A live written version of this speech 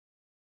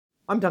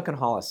I'm Duncan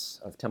Hollis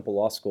of Temple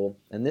Law School,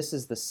 and this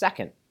is the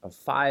second of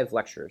 5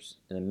 lectures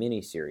in a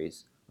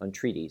mini-series on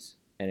treaties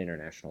and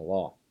international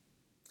law.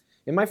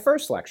 In my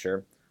first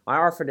lecture, I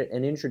offered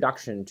an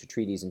introduction to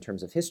treaties in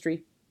terms of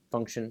history,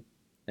 function,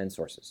 and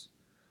sources.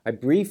 I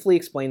briefly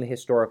explained the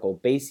historical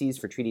bases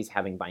for treaties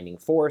having binding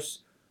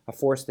force, a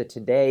force that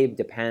today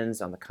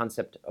depends on the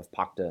concept of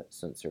pacta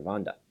sunt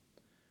servanda.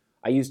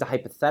 I used a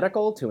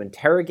hypothetical to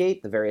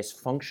interrogate the various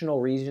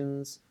functional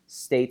reasons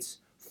states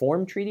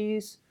form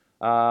treaties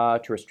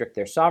to restrict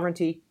their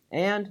sovereignty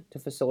and to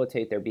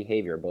facilitate their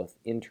behavior both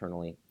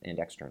internally and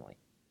externally.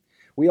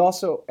 We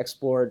also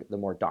explored the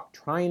more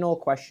doctrinal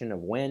question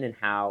of when and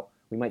how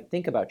we might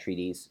think about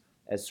treaties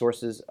as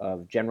sources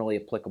of generally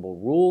applicable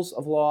rules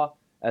of law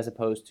as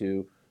opposed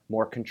to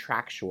more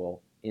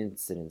contractual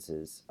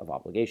incidences of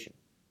obligation.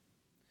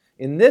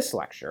 In this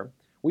lecture,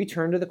 we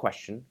turn to the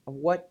question of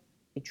what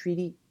a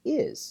treaty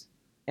is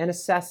and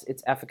assess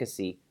its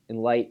efficacy in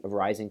light of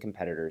rising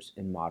competitors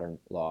in modern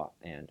law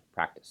and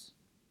practice.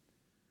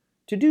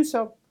 To do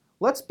so,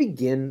 let's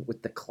begin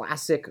with the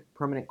classic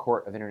Permanent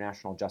Court of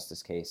International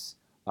Justice case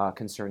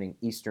concerning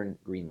Eastern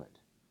Greenland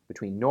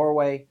between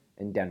Norway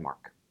and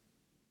Denmark.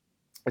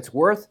 It's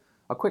worth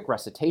a quick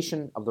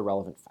recitation of the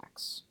relevant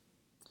facts.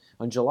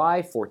 On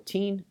July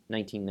 14,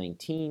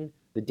 1919,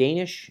 the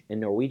Danish and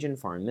Norwegian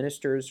foreign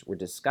ministers were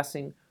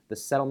discussing the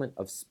settlement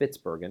of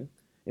Spitsbergen,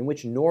 in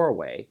which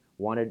Norway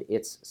wanted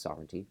its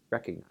sovereignty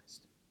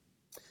recognized.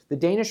 The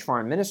Danish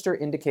foreign minister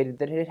indicated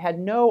that it had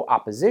no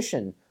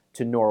opposition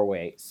to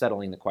Norway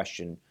settling the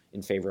question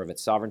in favor of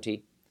its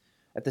sovereignty.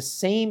 At the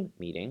same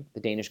meeting, the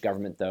Danish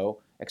government,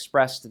 though,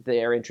 expressed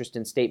their interest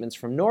in statements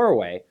from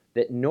Norway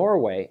that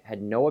Norway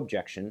had no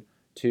objection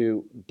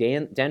to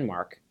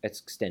Denmark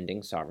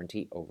extending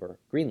sovereignty over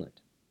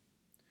Greenland.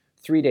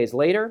 3 days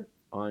later,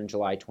 on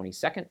July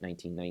 22,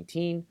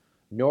 1919,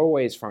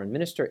 Norway's foreign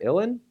minister,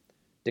 Illen,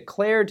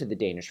 declared to the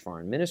Danish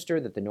foreign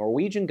minister that the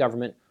Norwegian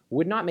government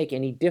would not make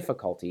any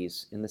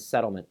difficulties in the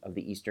settlement of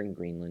the Eastern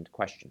Greenland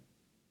question.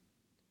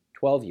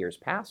 12 years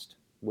passed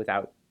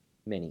without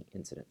many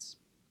incidents.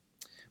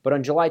 But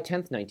on July 10,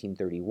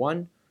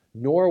 1931,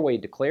 Norway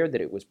declared that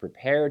it was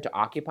prepared to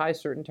occupy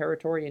certain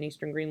territory in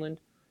Eastern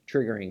Greenland,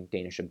 triggering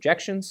Danish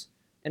objections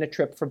and a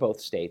trip for both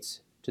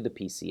states to the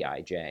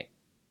PCIJ.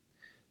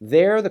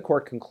 There, the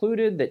court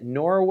concluded that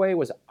Norway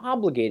was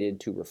obligated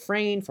to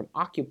refrain from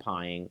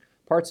occupying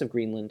parts of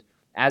Greenland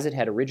as it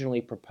had originally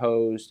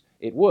proposed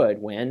it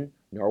would when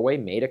Norway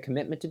made a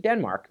commitment to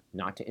Denmark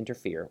not to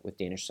interfere with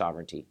Danish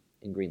sovereignty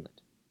in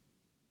Greenland.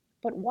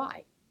 But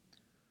why?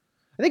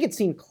 I think it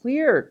seemed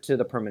clear to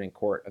the Permanent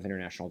Court of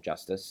International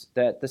Justice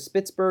that the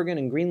Spitsbergen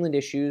and Greenland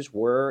issues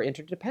were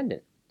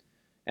interdependent,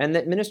 and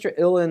that Minister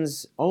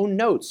Illen's own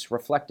notes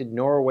reflected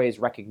Norway's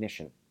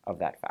recognition of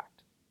that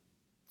fact.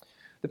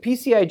 The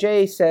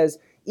PCIJ says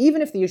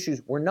even if the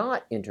issues were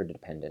not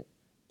interdependent,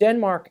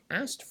 Denmark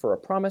asked for a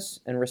promise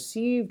and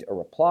received a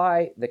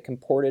reply that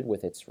comported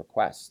with its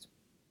request.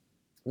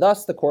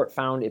 Thus, the court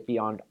found it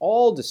beyond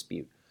all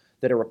dispute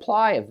that a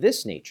reply of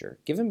this nature,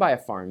 given by a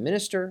foreign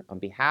minister on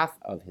behalf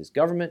of his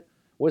government,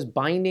 was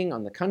binding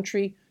on the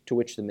country to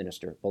which the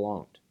minister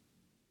belonged.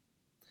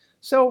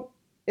 So,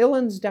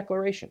 Illen's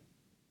declaration,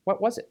 what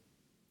was it?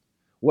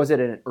 Was it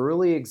an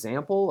early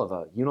example of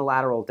a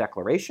unilateral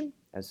declaration,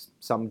 as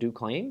some do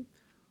claim?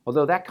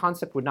 Although that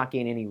concept would not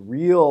gain any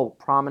real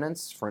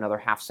prominence for another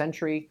half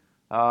century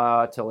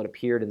till it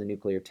appeared in the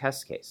nuclear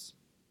test case.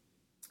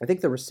 I think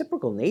the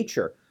reciprocal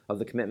nature of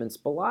the commitments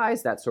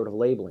belies that sort of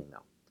labeling,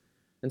 though.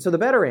 And so the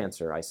better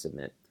answer, I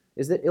submit,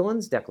 is that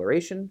Illen's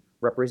declaration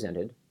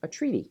represented a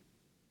treaty,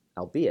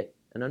 albeit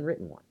an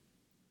unwritten one.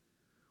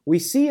 We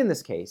see in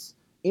this case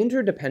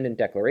interdependent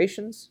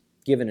declarations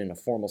given in a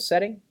formal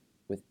setting,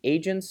 with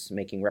agents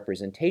making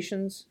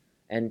representations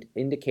and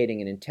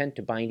indicating an intent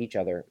to bind each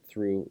other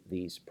through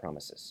these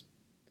promises.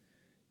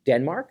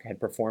 Denmark had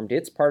performed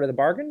its part of the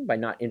bargain by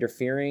not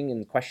interfering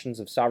in questions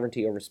of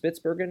sovereignty over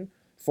Spitsbergen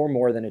for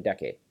more than a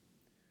decade.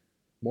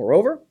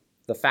 Moreover,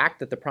 the fact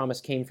that the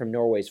promise came from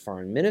Norway's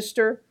foreign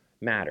minister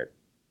mattered.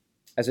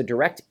 As a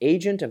direct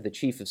agent of the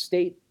chief of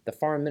state, the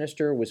foreign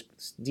minister was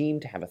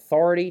deemed to have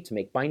authority to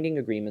make binding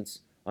agreements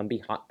on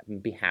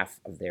behalf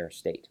of their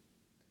state.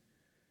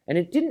 And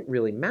it didn't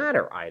really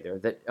matter either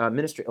that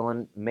Minister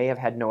Illen may have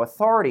had no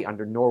authority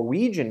under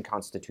Norwegian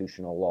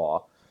constitutional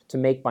law to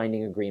make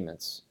binding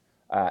agreements,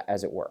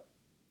 as it were.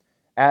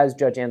 As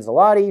Judge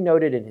Anzalati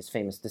noted in his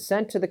famous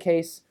dissent to the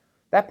case,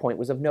 that point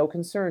was of no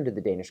concern to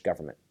the Danish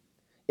government.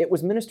 It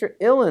was Minister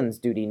Illen's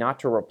duty not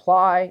to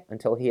reply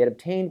until he had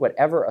obtained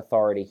whatever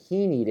authority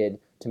he needed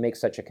to make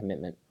such a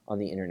commitment on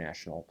the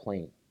international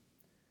plane.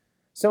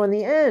 So in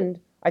the end,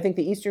 I think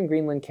the Eastern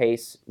Greenland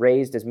case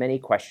raised as many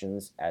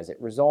questions as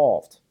it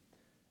resolved.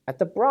 At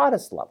the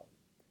broadest level,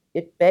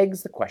 it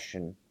begs the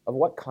question of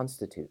what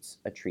constitutes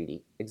a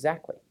treaty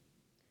exactly.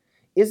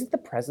 Is it the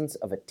presence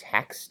of a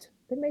text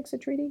that makes a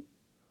treaty?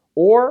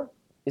 Or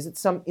is it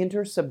some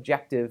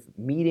intersubjective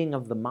meeting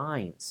of the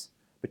minds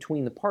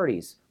between the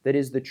parties that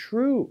is the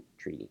true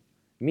treaty,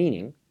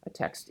 meaning a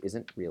text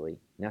isn't really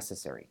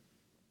necessary?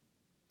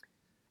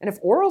 And if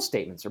oral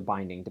statements are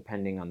binding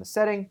depending on the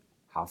setting,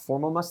 how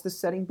formal must this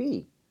setting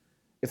be?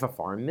 If a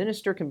foreign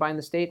minister can bind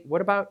the state,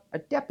 what about a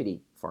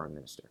deputy foreign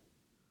minister?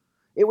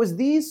 It was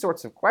these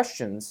sorts of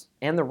questions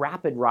and the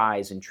rapid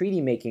rise in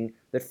treaty making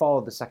that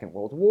followed the Second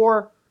World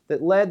War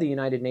that led the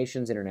United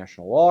Nations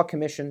International Law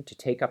Commission to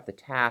take up the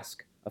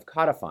task of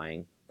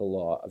codifying the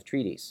law of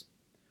treaties.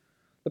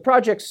 The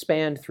project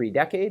spanned 3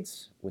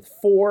 decades, with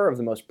 4 of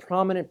the most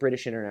prominent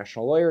British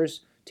international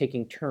lawyers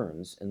taking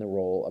turns in the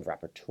role of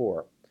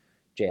rapporteur: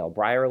 J.L.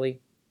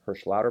 Brierley,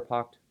 Hersch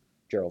Lauterpacht,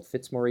 Gerald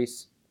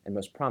Fitzmaurice, and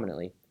most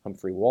prominently,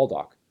 Humphrey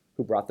Waldock,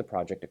 who brought the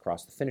project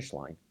across the finish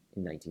line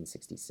in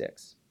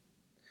 1966.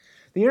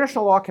 The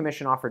International Law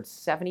Commission offered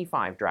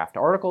 75 draft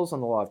articles on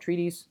the law of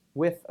treaties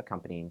with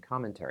accompanying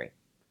commentary.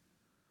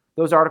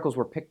 Those articles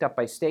were picked up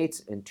by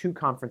states in 2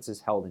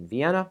 conferences held in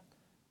Vienna,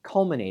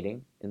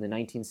 culminating in the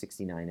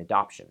 1969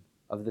 adoption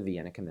of the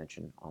Vienna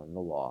Convention on the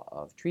Law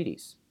of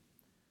Treaties.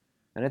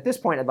 And at this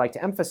point, I'd like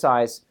to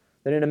emphasize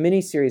that in a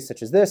mini-series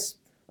such as this,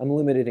 I'm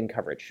limited in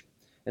coverage.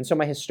 And so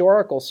my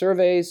historical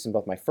surveys in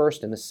both my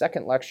first and the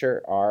second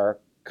lecture are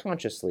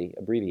consciously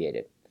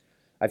abbreviated.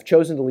 I've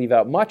chosen to leave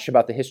out much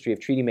about the history of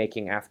treaty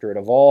making after it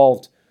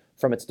evolved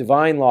from its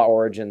divine law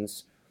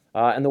origins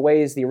and the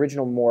ways the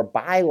original more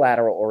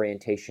bilateral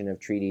orientation of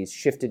treaties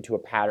shifted to a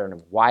pattern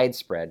of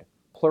widespread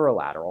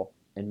plurilateral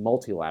and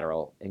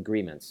multilateral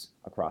agreements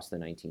across the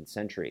 19th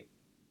century.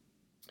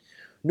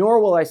 Nor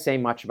will I say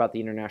much about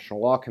the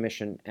International Law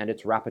Commission and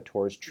its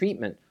rapporteur's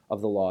treatment of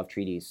the law of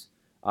treaties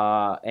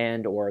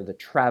and or the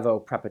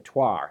travaux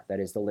préparatoires, that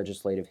is the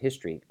legislative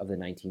history of the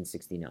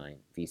 1969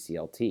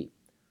 VCLT.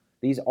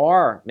 These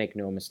are, make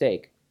no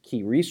mistake,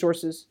 key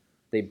resources.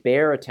 They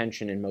bear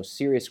attention in most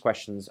serious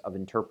questions of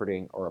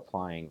interpreting or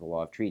applying the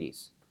law of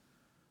treaties.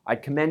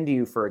 I'd commend to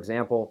you, for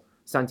example,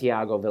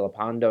 Santiago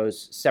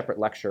Villalpando's separate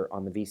lecture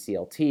on the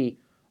VCLT,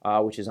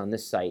 which is on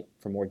this site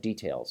for more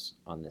details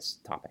on this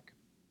topic.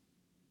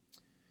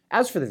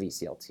 As for the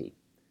VCLT,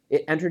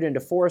 it entered into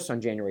force on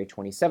January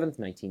 27,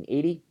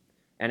 1980,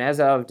 and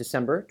as of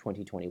December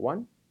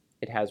 2021,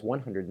 it has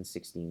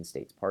 116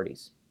 states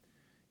parties.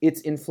 Its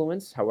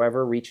influence,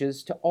 however,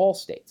 reaches to all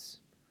states.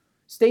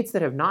 States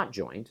that have not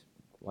joined,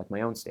 like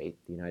my own state,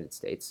 the United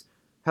States,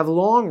 have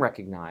long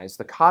recognized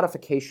the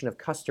codification of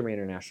customary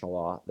international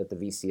law that the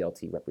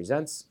VCLT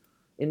represents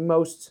in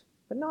most,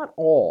 but not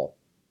all,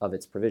 of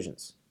its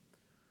provisions.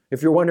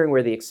 If you're wondering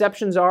where the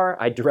exceptions are,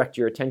 I direct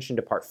your attention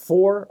to Part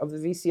 4 of the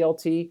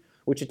VCLT,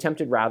 which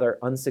attempted rather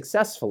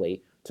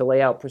unsuccessfully to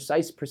lay out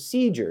precise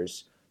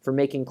procedures for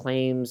making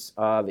claims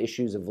of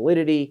issues of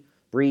validity,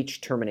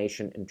 breach,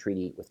 termination, and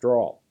treaty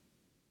withdrawal.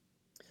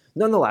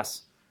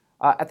 Nonetheless,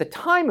 at the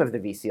time of the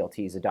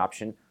VCLT's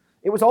adoption,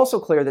 it was also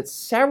clear that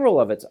several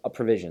of its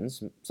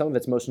provisions, some of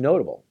its most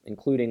notable,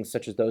 including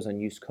such as those on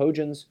jus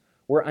cogens,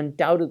 were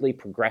undoubtedly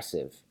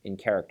progressive in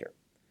character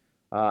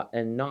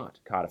and not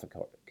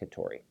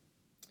codificatory.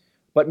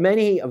 But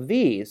many of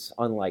these,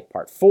 unlike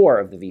Part 4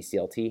 of the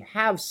VCLT,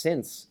 have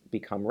since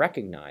become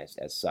recognized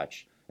as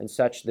such, and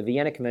such the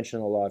Vienna Convention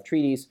on the Law of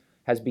Treaties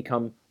has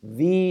become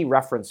the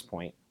reference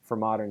point for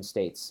modern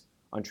states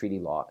on treaty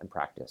law and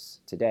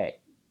practice today.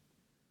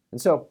 And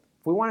so,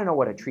 if we want to know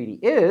what a treaty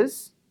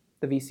is,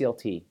 the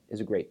VCLT is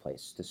a great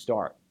place to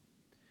start.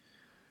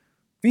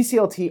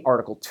 VCLT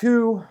Article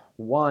 2,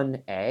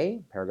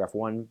 1a, paragraph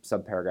 1,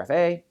 subparagraph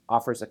a,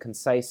 offers a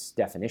concise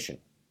definition.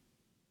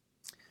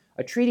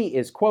 A treaty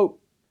is, quote,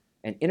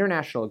 an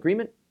international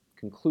agreement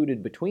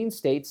concluded between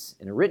states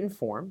in a written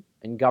form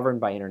and governed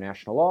by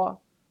international law,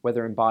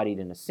 whether embodied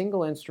in a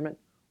single instrument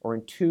or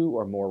in 2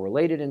 or more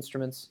related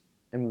instruments,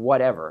 and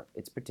whatever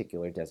its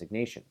particular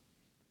designation.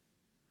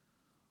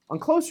 On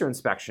closer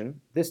inspection,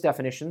 this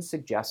definition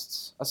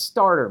suggests a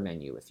starter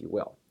menu, if you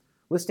will,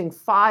 listing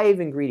 5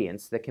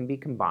 ingredients that can be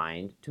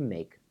combined to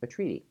make a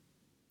treaty.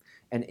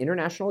 An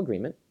international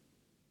agreement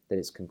that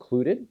is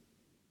concluded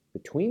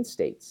between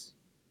states,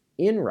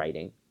 in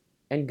writing,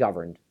 and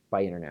governed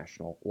by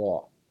international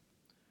law.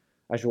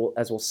 As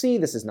we'll see,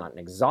 this is not an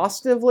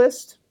exhaustive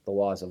list. The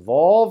law has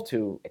evolved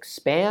to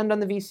expand on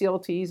the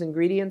VCLT's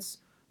ingredients,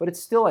 but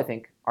it's still, I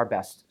think, our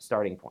best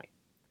starting point.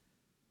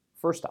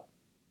 First up,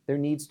 there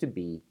needs to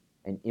be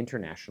an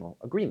international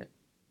agreement.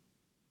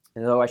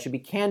 And though I should be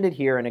candid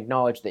here and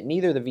acknowledge that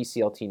neither the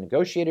VCLT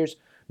negotiators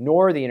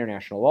nor the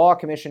International Law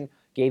Commission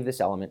gave this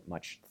element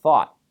much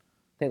thought.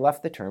 They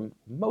left the term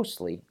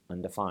mostly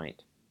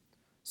undefined.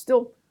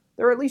 Still,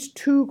 there are at least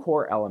 2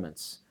 core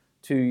elements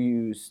to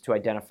use to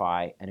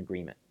identify an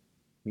agreement: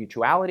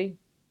 mutuality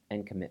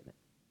and commitment.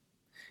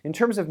 In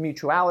terms of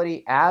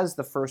mutuality, as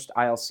the first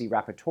ILC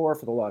rapporteur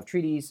for the Law of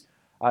Treaties,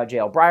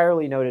 J.L.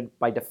 Brierley noted,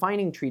 by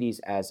defining treaties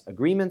as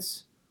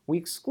agreements, we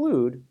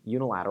exclude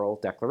unilateral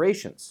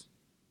declarations,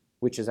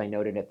 which, as I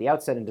noted at the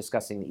outset in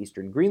discussing the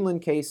Eastern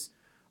Greenland case,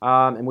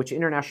 and which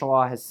international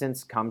law has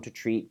since come to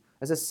treat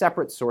as a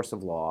separate source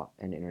of law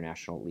and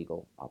international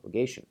legal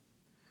obligation.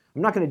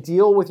 I'm not going to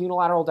deal with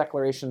unilateral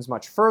declarations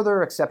much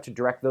further, except to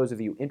direct those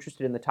of you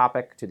interested in the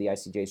topic to the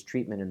ICJ's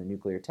treatment in the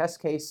nuclear test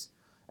case,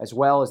 as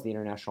well as the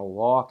International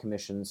Law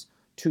Commission's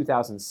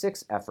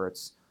 2006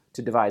 efforts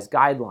to devise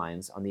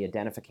guidelines on the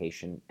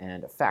identification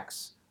and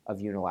effects of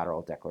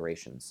unilateral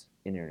declarations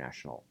in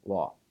international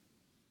law.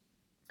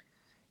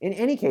 In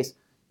any case,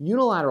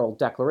 unilateral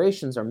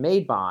declarations are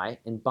made by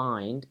and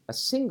bind a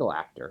single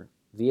actor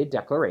via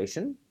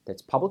declaration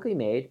that's publicly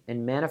made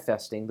and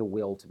manifesting the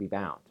will to be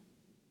bound.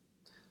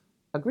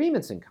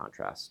 Agreements, in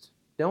contrast,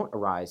 don't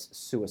arise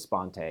sua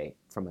sponte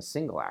from a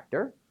single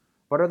actor,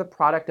 but are the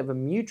product of a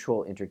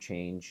mutual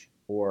interchange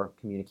or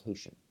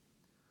communication.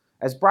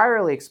 As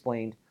Brierley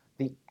explained,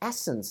 the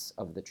essence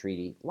of the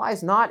treaty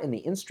lies not in the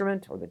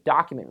instrument or the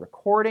document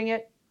recording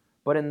it,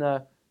 but in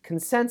the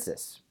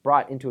consensus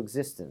brought into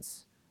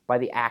existence by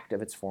the act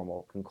of its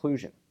formal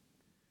conclusion.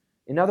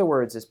 In other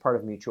words, as part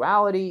of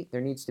mutuality,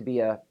 there needs to be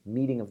a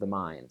meeting of the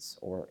minds,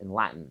 or in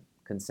Latin,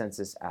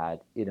 consensus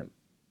ad idem.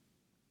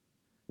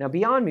 Now,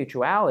 beyond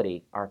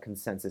mutuality, our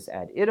consensus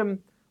ad idem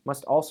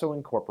must also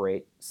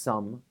incorporate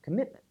some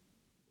commitment.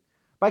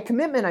 By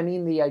commitment, I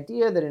mean the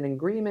idea that an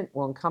agreement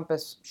will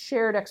encompass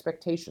shared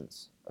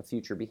expectations of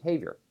future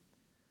behavior.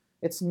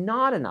 It's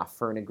not enough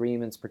for an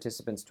agreement's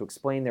participants to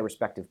explain their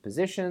respective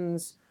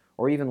positions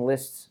or even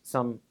list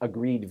some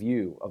agreed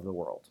view of the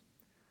world.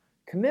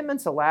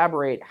 Commitments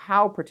elaborate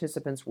how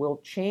participants will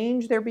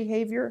change their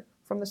behavior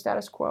from the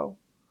status quo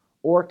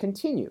or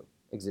continue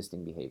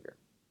existing behavior.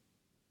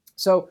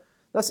 So,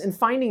 thus, in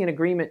finding an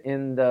agreement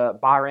in the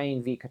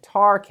Bahrain v.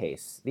 Qatar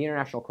case, the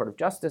International Court of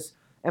Justice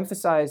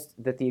emphasized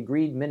that the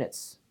agreed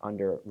minutes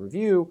under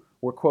review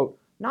were, quote,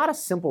 not a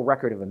simple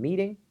record of a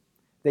meeting.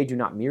 They do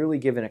not merely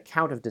give an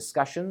account of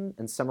discussion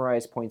and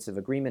summarize points of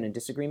agreement and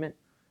disagreement.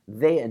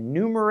 They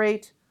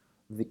enumerate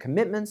the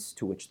commitments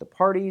to which the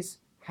parties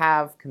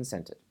have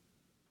consented.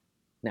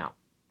 Now,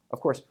 of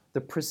course,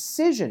 the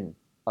precision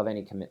of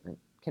any commitment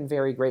can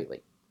vary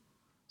greatly.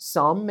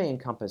 Some may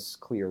encompass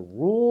clear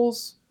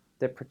rules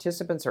that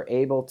participants are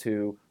able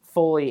to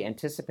fully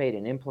anticipate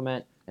and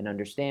implement and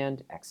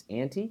understand ex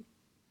ante,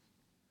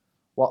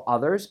 while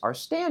others are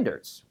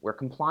standards where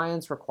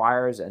compliance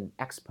requires an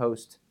ex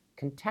post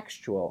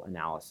contextual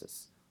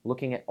analysis,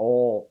 looking at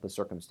all the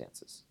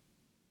circumstances.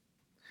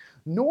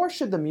 Nor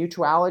should the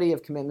mutuality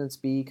of commitments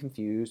be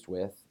confused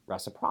with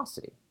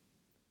reciprocity.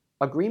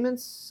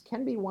 Agreements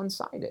can be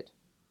one-sided.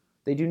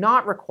 They do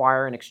not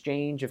require an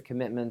exchange of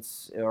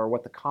commitments or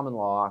what the common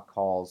law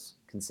calls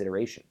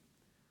consideration.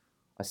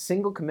 A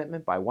single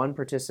commitment by one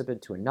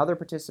participant to another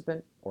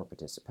participant or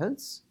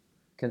participants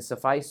can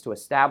suffice to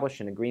establish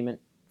an agreement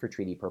for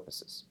treaty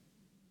purposes.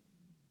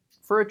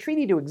 For a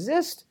treaty to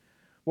exist,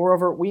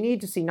 moreover, we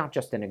need to see not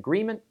just an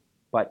agreement,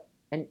 but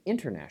an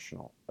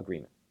international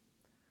agreement.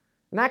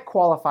 And that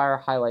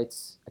qualifier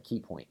highlights a key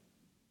point.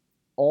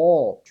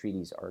 All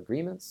treaties are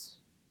agreements,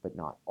 but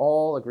not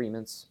all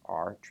agreements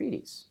are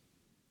treaties.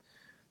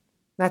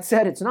 That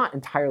said, it's not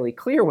entirely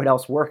clear what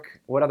other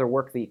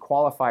work the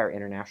qualifier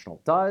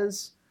international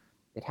does.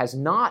 It has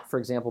not, for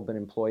example, been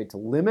employed to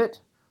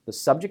limit the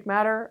subject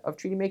matter of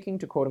treaty making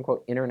to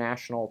quote-unquote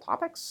international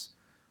topics.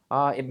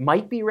 It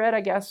might be read,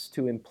 I guess,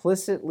 to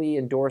implicitly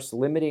endorse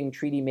limiting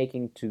treaty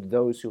making to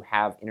those who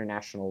have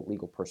international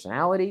legal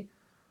personality,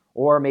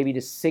 or maybe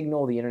to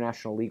signal the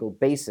international legal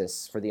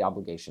basis for the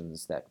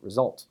obligations that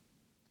result.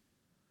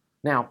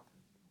 Now,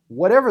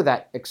 whatever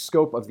that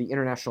scope of the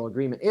international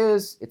agreement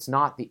is, it's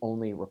not the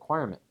only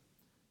requirement.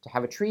 To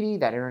have a treaty,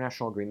 that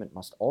international agreement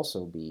must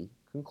also be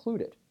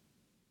concluded.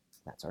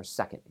 That's our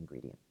second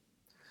ingredient.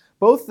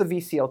 Both the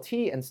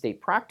VCLT and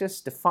state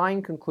practice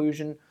define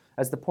conclusion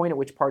as the point at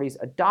which parties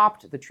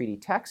adopt the treaty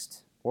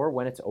text or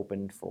when it's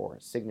opened for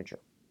signature.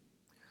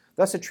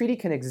 Thus, a treaty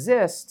can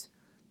exist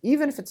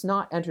even if it's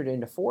not entered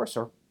into force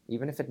or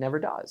even if it never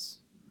does.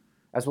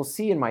 As we'll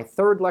see in my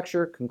third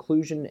lecture,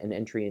 conclusion and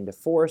entry into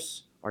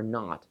force are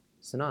not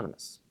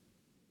synonymous.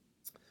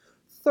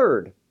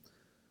 Third,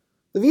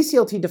 the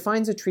VCLT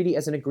defines a treaty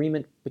as an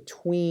agreement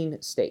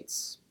between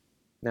states.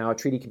 Now, a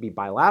treaty can be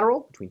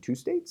bilateral between two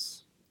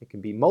states. It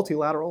can be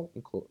multilateral,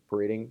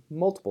 incorporating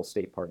multiple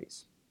state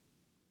parties.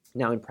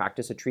 Now, in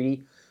practice, a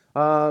treaty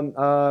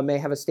may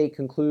have a state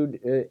conclude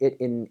it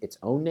in its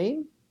own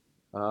name,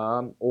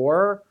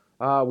 or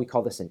we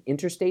call this an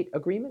interstate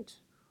agreement,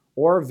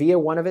 or via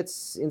one of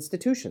its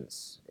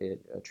institutions.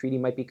 A treaty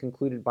might be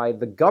concluded by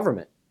the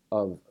government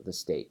of the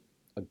state,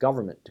 a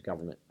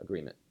government-to-government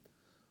agreement.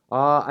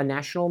 A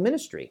national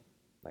ministry,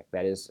 like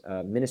that is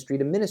ministry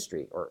to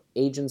ministry or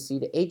agency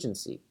to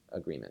agency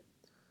agreement,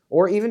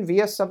 or even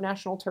via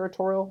subnational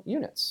territorial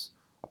units,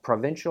 a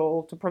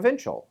provincial to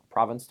provincial,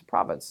 province to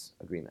province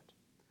agreement.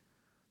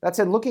 That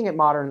said, looking at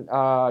modern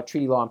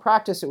treaty law and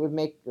practice, it would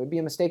be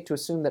a mistake to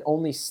assume that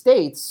only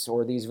states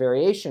or these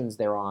variations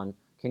thereon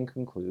can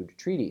conclude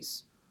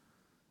treaties.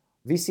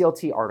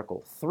 VCLT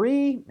Article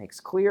 3 makes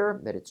clear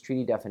that its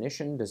treaty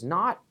definition does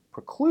not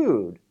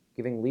preclude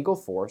giving legal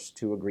force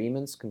to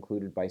agreements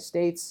concluded by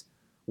states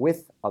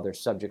with other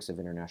subjects of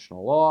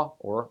international law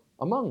or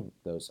among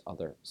those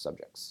other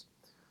subjects.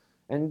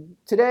 And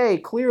today,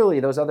 clearly,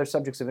 those other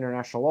subjects of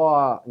international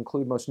law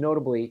include most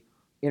notably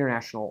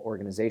international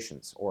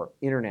organizations or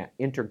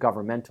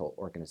intergovernmental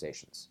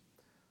organizations,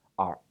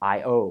 or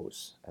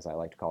IOs, as I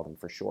like to call them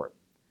for short.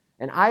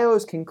 and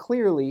IOs can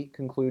clearly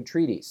conclude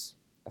treaties,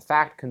 a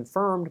fact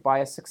confirmed by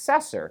a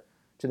successor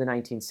to the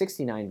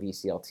 1969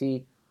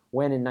 VCLT,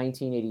 when in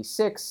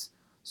 1986,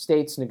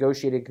 states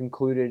negotiated and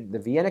concluded the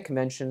Vienna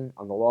Convention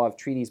on the Law of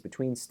Treaties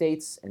between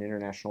states and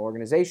international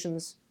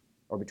organizations,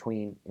 or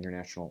between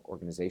international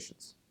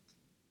organizations.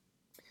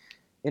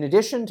 In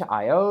addition to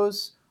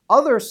IOs,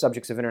 other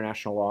subjects of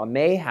international law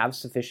may have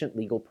sufficient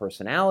legal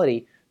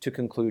personality to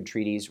conclude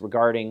treaties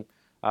regarding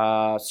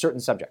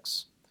certain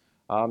subjects.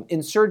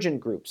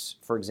 Insurgent groups,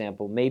 for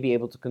example, may be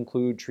able to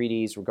conclude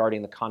treaties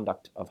regarding the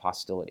conduct of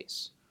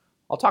hostilities.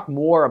 I'll talk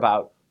more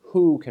about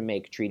who can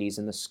make treaties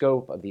and the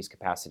scope of these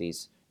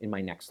capacities in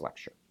my next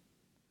lecture.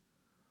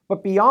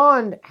 But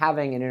beyond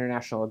having an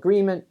international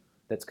agreement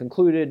that's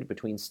concluded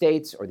between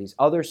states or these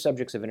other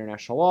subjects of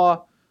international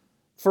law,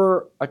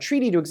 for a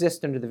treaty to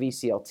exist under the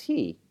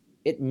VCLT,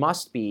 it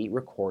must be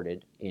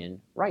recorded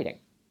in writing.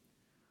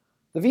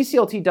 The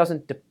VCLT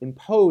doesn't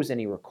impose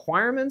any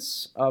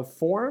requirements of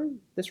form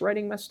this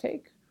writing must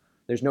take.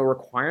 There's no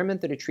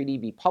requirement that a treaty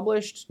be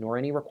published, nor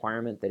any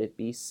requirement that it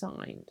be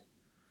signed.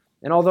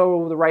 And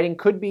although the writing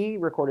could be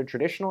recorded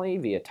traditionally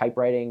via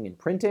typewriting and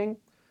printing,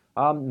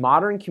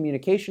 modern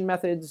communication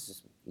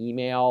methods,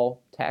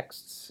 email,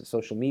 texts,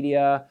 social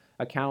media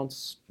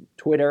accounts,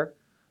 Twitter,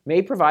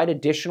 may provide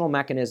additional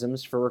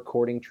mechanisms for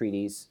recording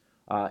treaties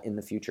in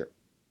the future.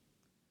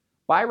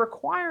 By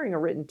requiring a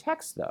written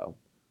text, though,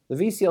 the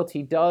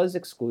VCLT does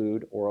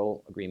exclude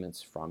oral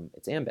agreements from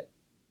its ambit.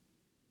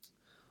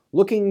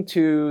 Looking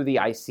to the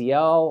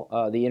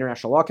ICL, the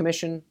International Law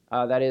Commission,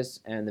 that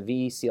is, and the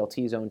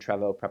VCLT's own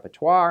Travaux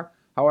Préparatoires,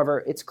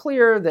 however, it's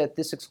clear that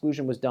this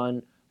exclusion was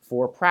done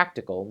for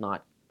practical,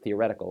 not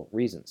theoretical,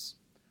 reasons.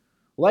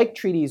 Like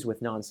treaties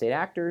with non-state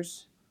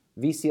actors,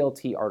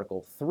 VCLT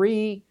Article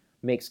 3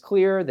 makes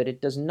clear that it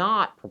does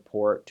not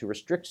purport to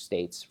restrict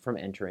states from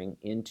entering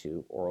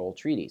into oral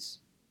treaties.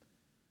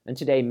 And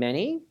today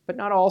many, but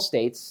not all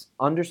states,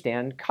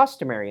 understand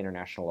customary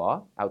international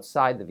law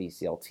outside the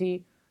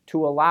VCLT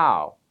to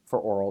allow for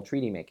oral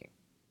treaty making.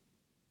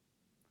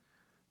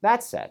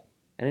 That said,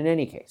 and in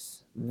any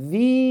case,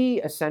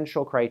 the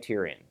essential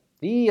criterion,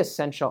 the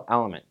essential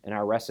element in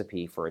our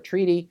recipe for a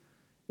treaty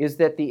is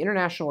that the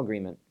international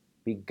agreement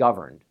be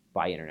governed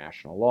by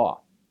international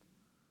law.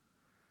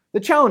 The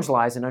challenge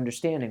lies in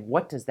understanding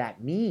what does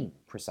that mean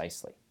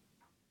precisely.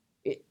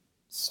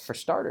 For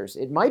starters,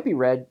 it might be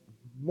read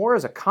more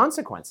as a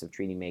consequence of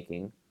treaty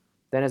making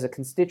than as a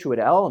constituent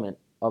element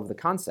of the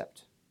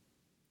concept.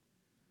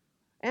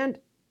 And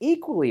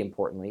equally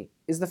importantly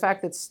is the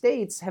fact that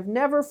states have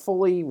never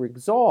fully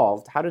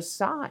resolved how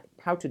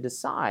to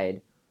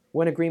decide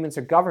when agreements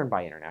are governed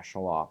by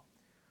international law,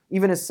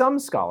 even as some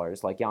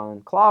scholars, like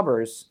Jan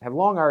Klaubers, have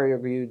long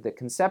argued that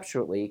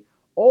conceptually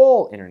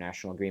all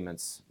international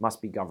agreements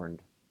must be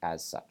governed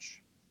as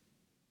such.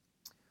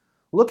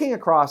 Looking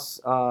across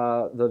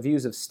the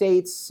views of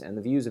states and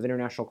the views of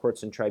international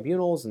courts and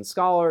tribunals and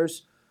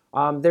scholars,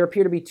 there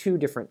appear to be two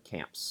different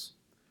camps.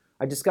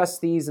 I discussed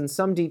these in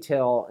some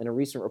detail in a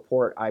recent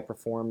report I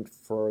performed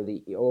for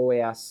the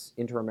OAS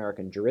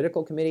Inter-American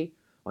Juridical Committee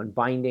on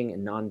binding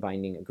and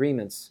non-binding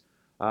agreements,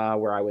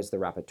 where I was the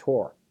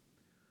rapporteur.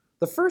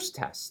 The first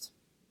test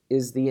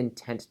is the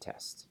intent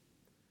test.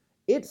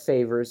 It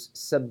favors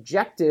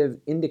subjective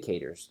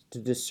indicators to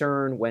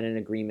discern when an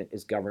agreement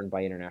is governed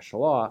by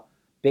international law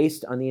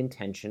based on the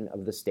intention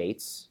of the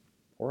states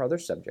or other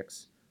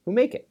subjects who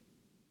make it.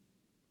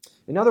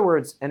 In other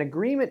words, an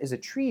agreement is a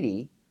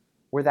treaty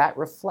where that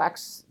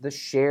reflects the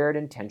shared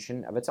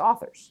intention of its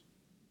authors.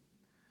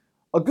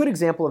 A good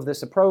example of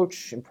this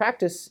approach in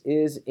practice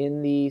is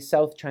in the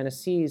South China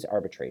Seas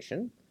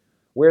arbitration,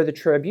 where the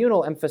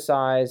tribunal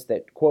emphasized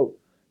that, quote,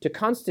 to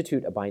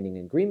constitute a binding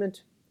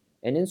agreement,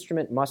 an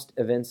instrument must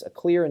evince a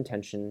clear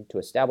intention to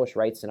establish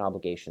rights and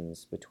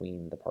obligations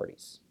between the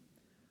parties.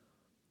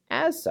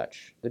 As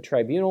such, the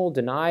tribunal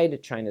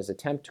denied China's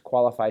attempt to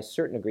qualify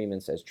certain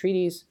agreements as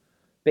treaties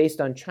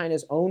based on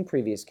China's own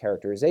previous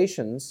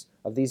characterizations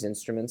of these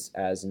instruments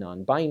as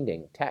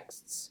non-binding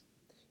texts,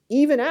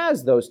 even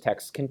as those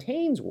texts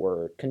contained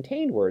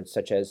words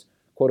such as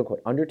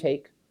quote-unquote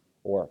undertake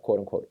or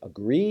quote-unquote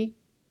agree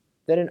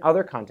that in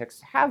other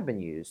contexts have been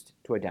used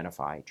to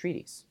identify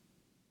treaties.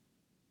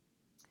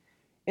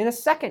 In a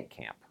second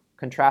camp,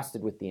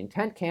 contrasted with the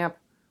intent camp,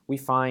 we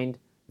find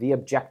the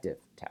objective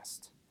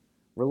test,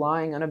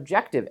 relying on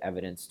objective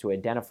evidence to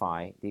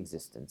identify the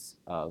existence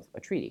of a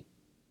treaty.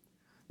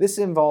 This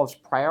involves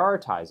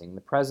prioritizing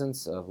the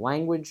presence of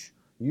language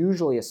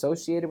usually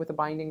associated with a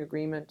binding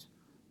agreement,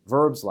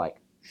 verbs like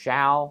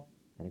shall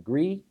and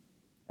agree,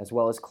 as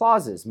well as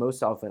clauses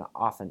most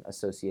often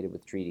associated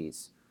with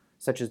treaties,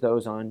 such as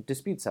those on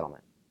dispute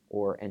settlement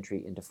or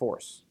entry into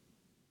force.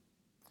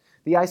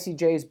 The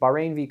ICJ's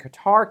Bahrain v.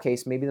 Qatar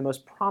case may be the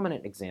most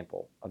prominent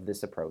example of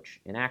this approach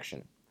in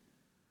action.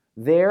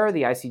 There,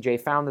 the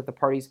ICJ found that the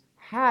parties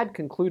had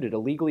concluded a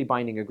legally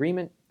binding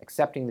agreement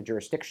accepting the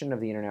jurisdiction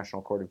of the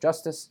International Court of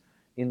Justice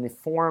in the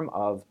form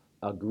of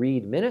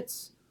agreed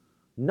minutes,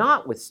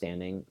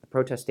 notwithstanding the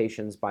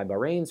protestations by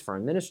Bahrain's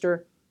foreign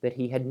minister that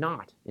he had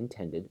not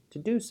intended to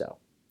do so.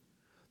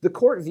 The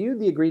court viewed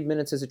the agreed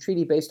minutes as a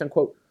treaty based on,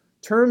 quote,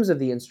 terms of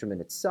the instrument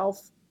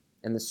itself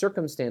and the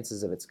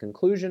circumstances of its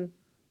conclusion,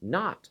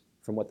 not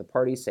from what the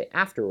parties say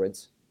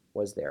afterwards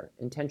was their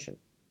intention,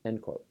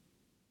 end quote.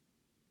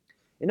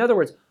 In other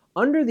words,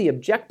 under the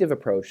objective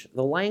approach,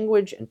 the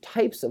language and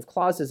types of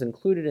clauses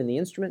included in the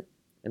instrument,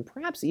 and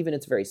perhaps even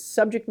its very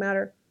subject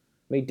matter,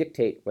 may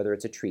dictate whether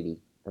it's a treaty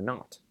or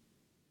not.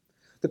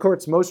 The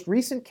court's more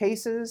recent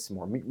cases,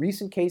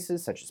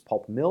 such as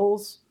Pulp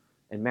Mills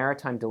and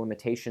maritime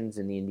delimitations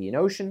in the Indian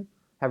Ocean,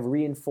 have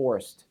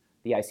reinforced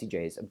the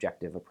ICJ's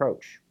objective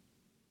approach.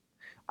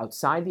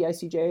 Outside the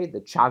ICJ,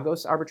 the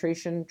Chagos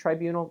Arbitration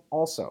Tribunal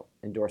also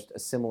endorsed a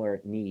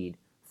similar need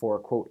for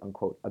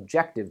quote-unquote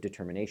objective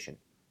determination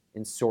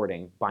in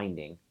sorting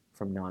binding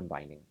from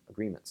non-binding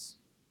agreements.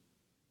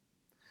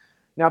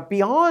 Now,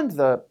 beyond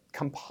the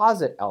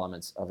composite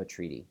elements of a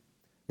treaty,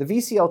 the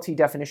VCLT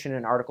definition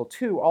in Article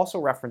 2 also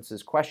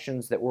references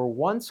questions that were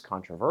once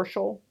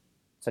controversial,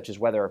 such as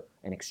whether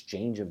an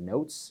exchange of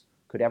notes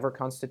could ever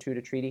constitute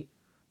a treaty,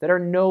 that are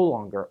no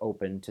longer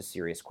open to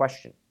serious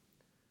question.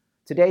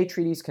 Today,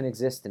 treaties can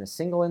exist in a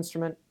single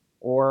instrument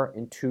or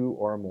in two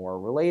or more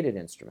related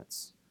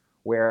instruments,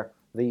 where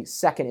the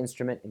second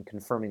instrument in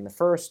confirming the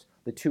first,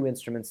 the two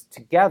instruments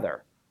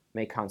together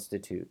may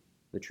constitute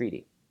the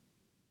treaty.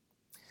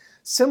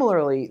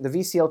 Similarly, the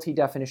VCLT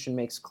definition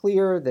makes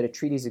clear that a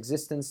treaty's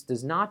existence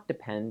does not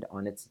depend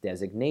on its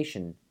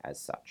designation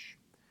as such.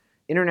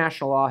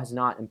 International law has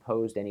not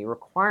imposed any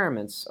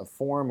requirements of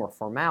form or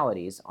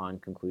formalities on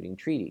concluding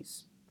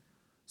treaties.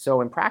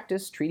 So in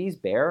practice, treaties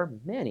bear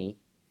many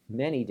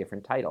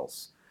different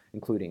titles,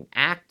 including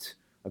act,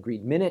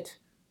 agreed minute,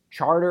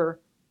 charter,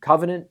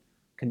 covenant,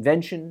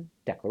 convention,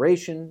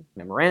 declaration,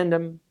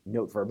 memorandum,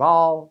 note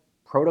verbal,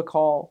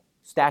 protocol,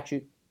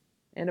 statute,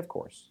 and of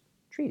course,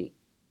 treaty.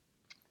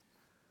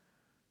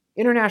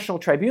 International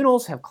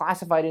tribunals have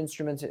classified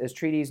instruments as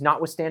treaties,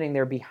 notwithstanding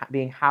their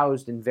being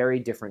housed in very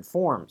different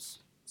forms.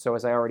 So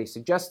as I already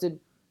suggested,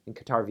 in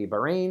Qatar v.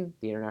 Bahrain,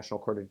 the International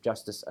Court of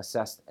Justice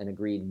assessed an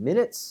agreed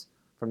minutes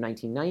from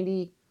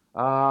 1990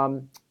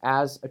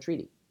 as a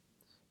treaty.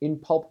 In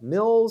Pulp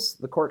Mills,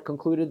 the court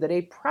concluded that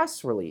a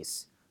press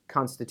release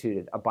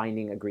constituted a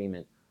binding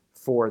agreement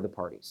for the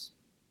parties.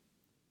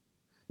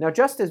 Now,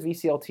 just as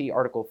VCLT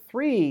Article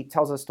 3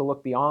 tells us to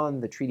look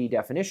beyond the treaty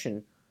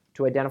definition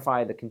to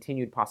identify the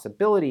continued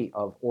possibility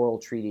of oral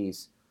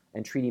treaties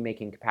and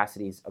treaty-making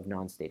capacities of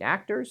non-state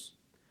actors,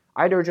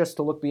 I'd urge us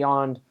to look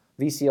beyond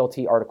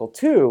VCLT Article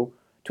 2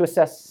 to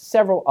assess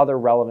several other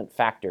relevant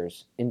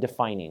factors in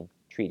defining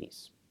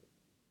treaties.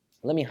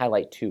 Let me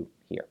highlight two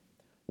here: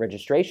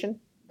 registration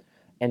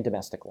and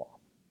domestic law.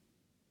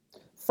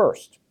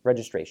 First,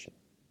 registration.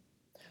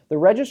 The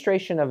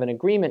registration of an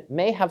agreement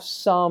may have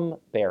some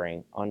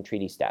bearing on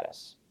treaty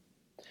status.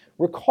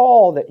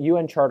 Recall that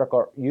UN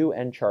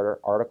Charter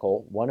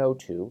Article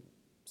 102,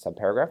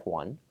 subparagraph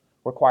 1,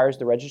 requires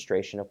the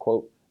registration of,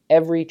 quote,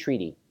 every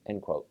treaty,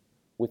 end quote,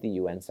 with the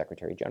UN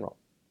Secretary General.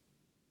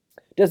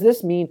 Does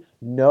this mean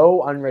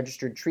no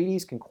unregistered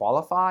treaties can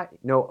qualify,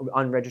 no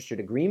unregistered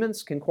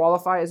agreements can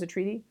qualify as a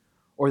treaty,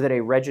 or that a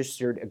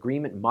registered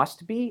agreement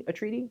must be a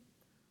treaty?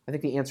 I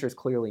think the answer is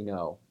clearly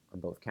no on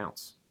both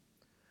counts.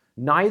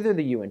 Neither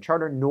the UN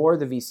Charter nor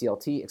the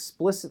VCLT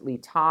explicitly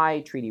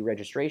tie treaty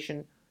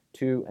registration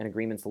to an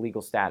agreement's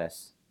legal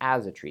status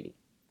as a treaty.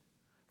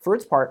 For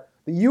its part,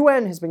 the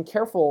UN has been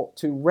careful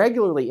to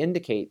regularly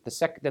indicate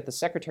that the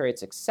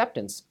Secretariat's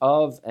acceptance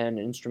of an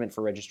instrument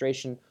for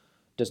registration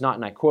does not,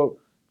 and I quote,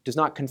 does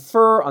not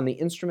confer on the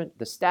instrument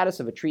the status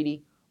of a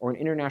treaty or an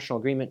international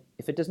agreement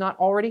if it does not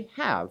already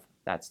have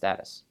that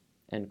status,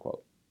 end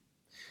quote.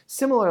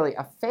 Similarly,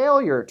 a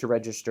failure to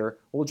register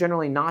will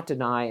generally not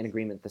deny an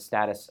agreement the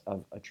status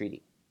of a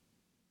treaty.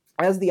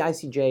 As the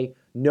ICJ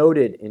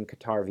noted in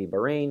Qatar v.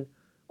 Bahrain,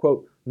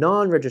 quote,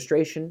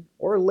 non-registration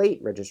or late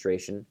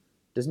registration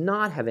does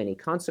not have any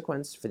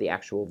consequence for the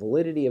actual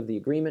validity of the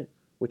agreement,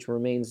 which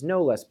remains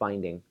no less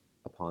binding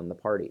upon the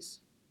parties.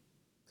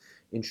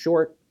 In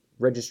short,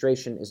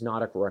 registration is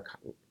not a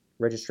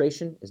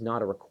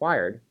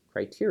required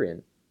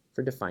criterion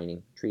for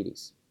defining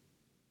treaties.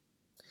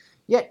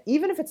 Yet,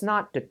 even if it's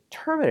not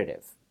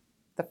determinative,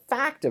 the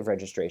fact of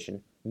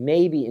registration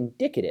may be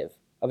indicative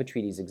of a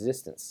treaty's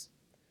existence.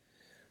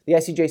 The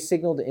ICJ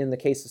signaled in the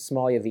case of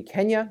Somalia v.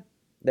 Kenya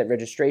that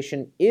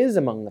registration is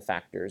among the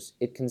factors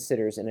it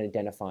considers in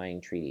identifying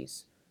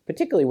treaties,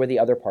 particularly where the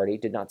other party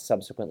did not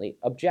subsequently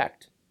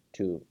object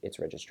to its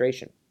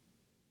registration.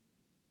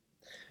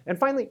 And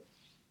finally,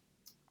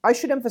 I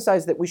should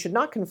emphasize that we should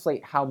not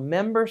conflate how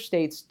member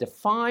states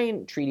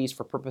define treaties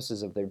for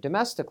purposes of their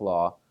domestic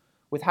law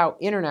with how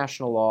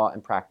international law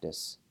and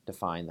practice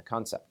define the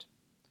concept.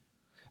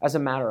 As a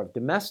matter of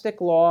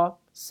domestic law,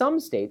 some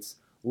states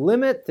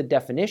limit the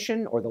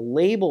definition or the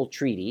label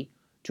treaty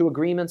to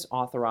agreements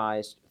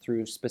authorized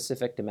through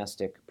specific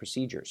domestic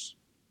procedures,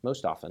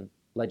 most often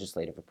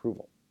legislative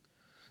approval.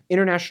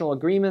 International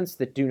agreements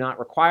that do not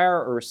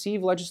require or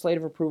receive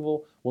legislative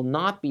approval will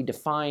not be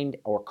defined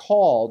or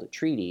called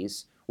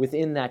treaties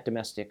within that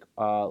domestic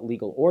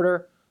legal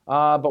order,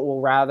 but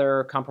will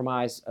rather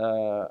comprise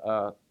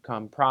a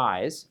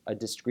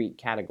discrete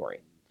category.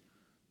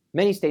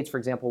 Many states, for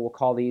example, will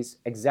call these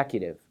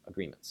executive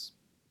agreements.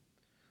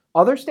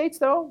 Other states,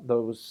 though,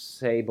 those,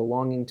 say,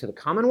 belonging to the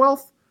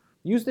Commonwealth,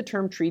 use the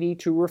term treaty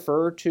to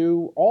refer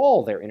to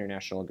all their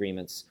international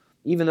agreements,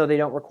 even though they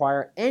don't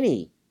require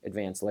any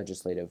advance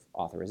legislative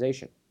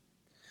authorization.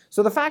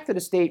 So the fact that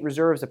a state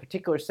reserves a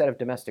particular set of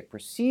domestic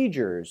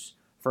procedures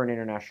for an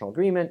international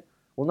agreement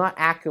will not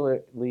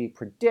accurately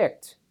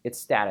predict its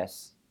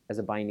status as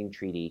a binding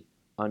treaty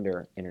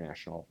under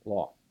international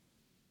law.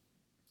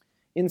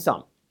 In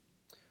sum,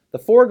 the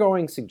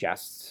foregoing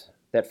suggests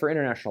that for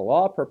international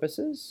law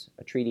purposes,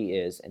 a treaty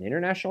is an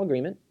international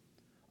agreement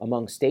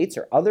among states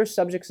or other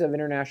subjects of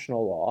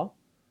international law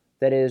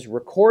that is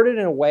recorded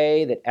in a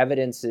way that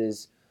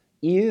evidences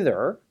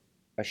either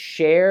a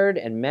shared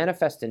and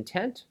manifest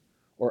intent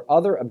or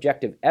other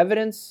objective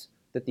evidence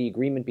that the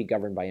agreement be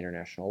governed by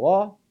international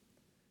law,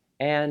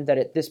 and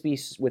that this be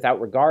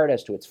without regard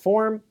as to its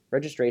form,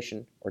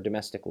 registration, or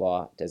domestic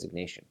law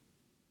designation.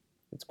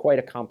 It's quite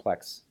a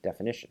complex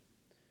definition.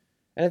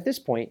 And at this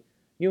point,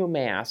 you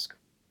may ask,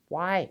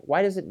 why?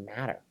 Why does it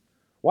matter?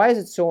 Why is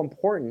it so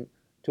important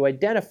to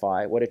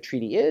identify what a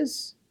treaty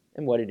is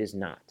and what it is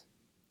not?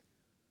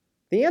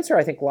 The answer,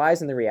 I think,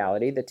 lies in the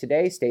reality that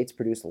today states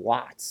produce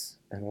lots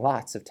and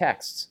lots of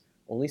texts,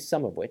 only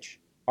some of which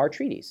are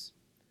treaties.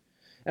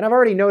 And I've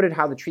already noted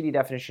how the treaty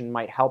definition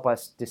might help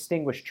us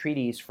distinguish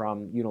treaties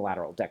from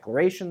unilateral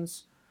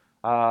declarations,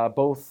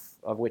 both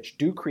of which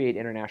do create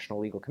international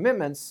legal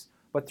commitments,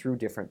 but through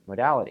different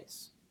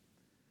modalities.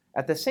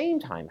 At the same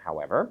time,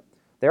 however,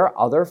 there are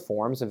other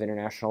forms of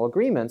international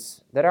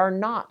agreements that are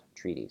not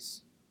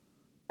treaties.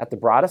 At the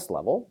broadest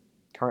level,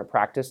 current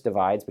practice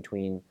divides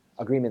between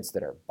agreements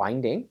that are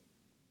binding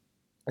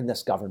and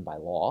thus governed by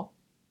law,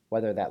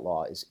 whether that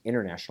law is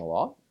international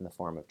law in the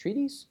form of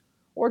treaties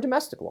or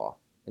domestic law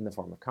in the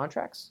form of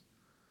contracts,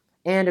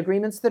 and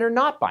agreements that are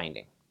not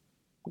binding.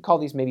 We call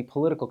these maybe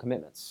political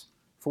commitments,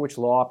 for which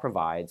law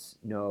provides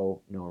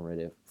no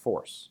normative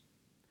force.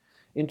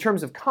 In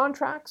terms of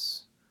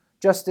contracts,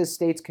 just as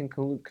states can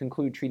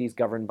conclude treaties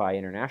governed by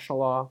international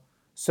law,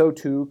 so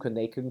too can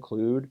they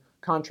conclude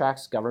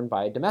contracts governed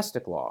by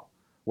domestic law,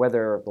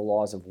 whether the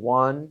laws of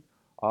one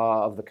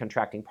of the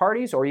contracting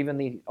parties or even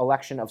the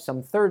election of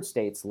some third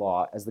state's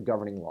law as the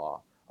governing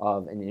law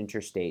of an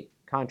interstate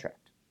contract.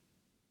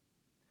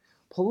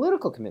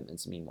 Political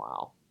commitments,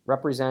 meanwhile,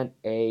 represent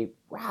a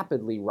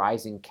rapidly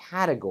rising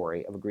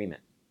category of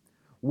agreement,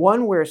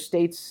 one where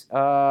states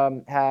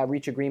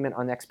reach agreement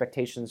on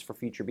expectations for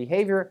future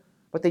behavior,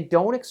 but they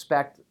don't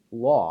expect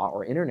law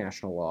or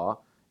international law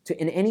to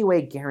in any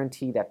way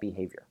guarantee that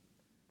behavior.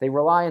 They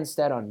rely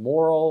instead on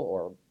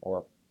moral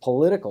or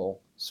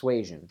political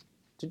suasion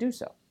to do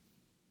so.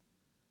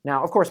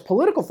 Now, of course,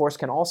 political force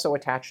can also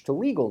attach to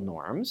legal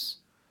norms.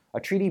 A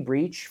treaty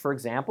breach, for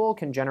example,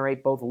 can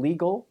generate both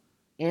legal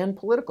and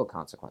political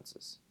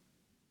consequences.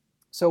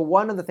 So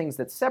one of the things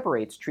that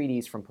separates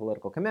treaties from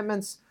political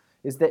commitments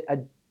is that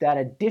that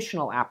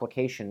additional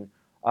application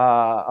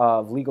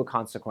of legal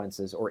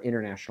consequences or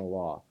international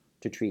law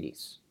to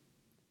treaties.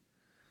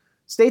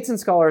 States and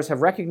scholars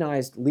have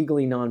recognized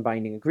legally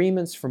non-binding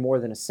agreements for more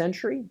than a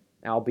century,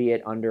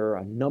 albeit under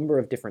a number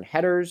of different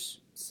headers,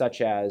 such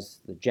as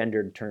the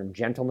gendered term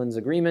gentleman's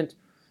agreement,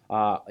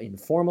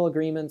 informal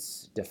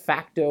agreements, de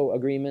facto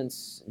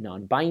agreements,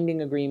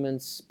 non-binding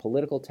agreements,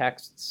 political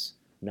texts,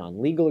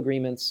 non-legal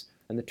agreements,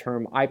 and the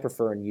term I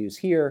prefer and use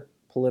here,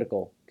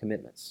 political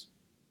commitments.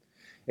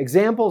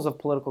 Examples of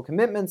political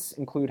commitments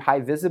include high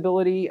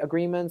visibility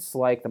agreements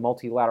like the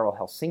multilateral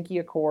Helsinki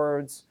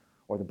Accords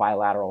or the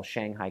bilateral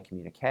Shanghai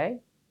Communique,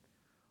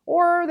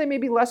 or they may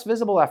be less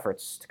visible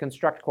efforts to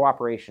construct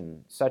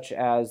cooperation, such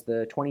as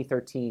the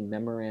 2013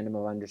 Memorandum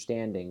of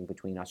Understanding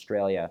between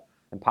Australia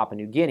and Papua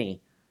New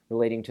Guinea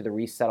relating to the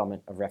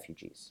resettlement of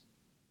refugees.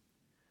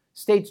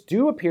 States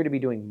do appear to be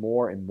doing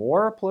more and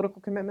more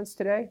political commitments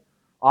today,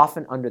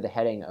 often under the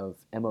heading of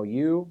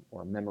MOU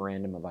or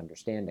Memorandum of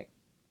Understanding.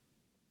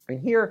 And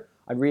here,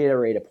 I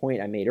reiterate a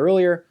point I made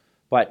earlier,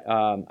 but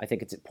I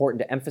think it's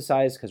important to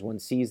emphasize because one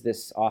sees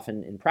this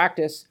often in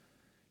practice.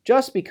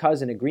 Just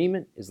because an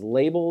agreement is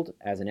labeled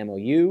as an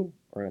MOU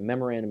or a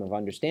Memorandum of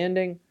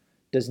Understanding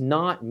does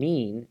not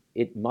mean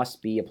it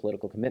must be a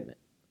political commitment.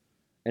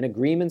 An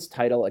agreement's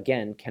title,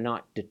 again,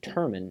 cannot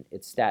determine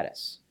its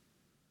status.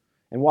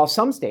 And while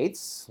some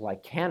states,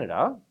 like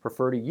Canada,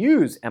 prefer to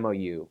use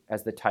MOU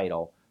as the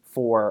title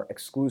for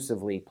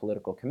exclusively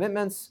political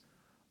commitments,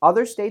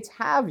 other states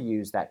have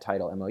used that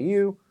title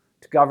MOU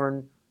to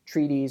govern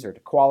treaties or to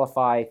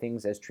qualify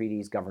things as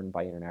treaties governed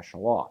by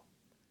international law.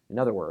 In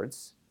other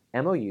words,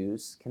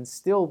 MOUs can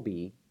still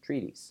be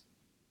treaties.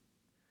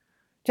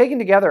 Taken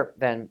together,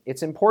 then,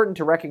 it's important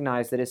to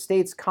recognize that as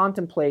states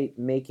contemplate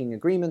making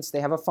agreements,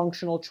 they have a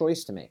functional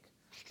choice to make.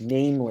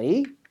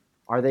 Namely,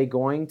 are they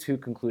going to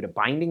conclude a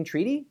binding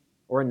treaty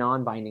or a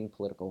non-binding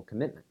political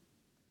commitment?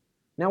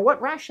 Now,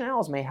 what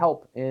rationales may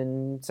help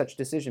in such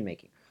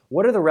decision-making?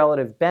 What are the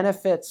relative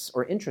benefits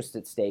or interests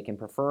at stake in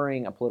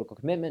preferring a political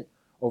commitment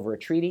over a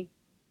treaty,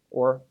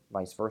 or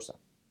vice versa?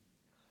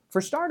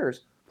 For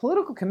starters,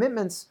 political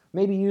commitments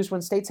may be used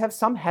when states have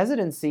some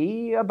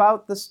hesitancy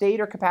about the state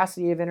or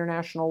capacity of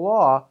international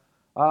law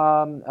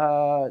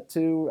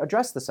to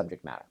address the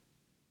subject matter.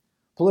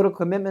 Political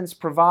commitments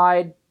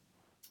provide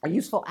a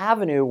useful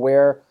avenue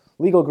where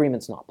legal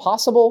agreement's not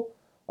possible,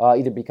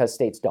 either because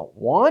states don't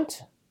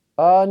want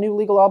new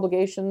legal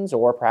obligations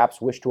or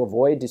perhaps wish to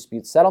avoid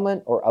dispute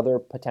settlement or other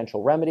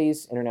potential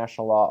remedies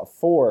international law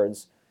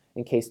affords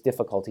in case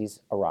difficulties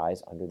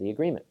arise under the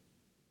agreement.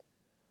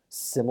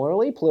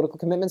 Similarly, political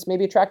commitments may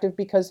be attractive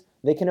because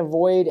they can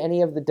avoid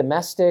any of the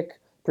domestic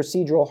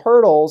procedural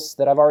hurdles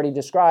that I've already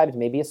described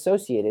may be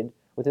associated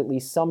with at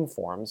least some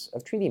forms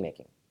of treaty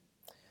making.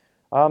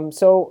 A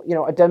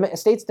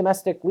state's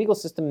domestic legal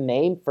system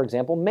may, for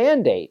example,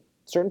 mandate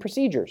certain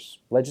procedures,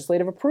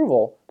 legislative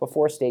approval,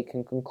 before a state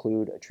can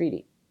conclude a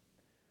treaty.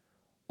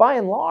 By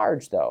and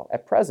large, though,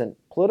 at present,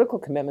 political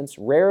commitments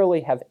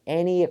rarely have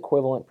any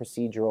equivalent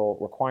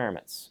procedural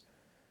requirements.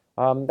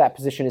 That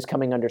position is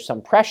coming under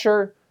some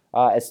pressure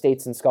as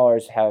states and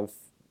scholars have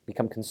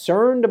become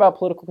concerned about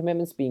political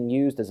commitments being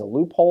used as a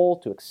loophole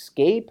to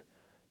escape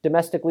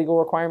domestic legal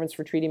requirements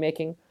for treaty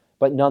making,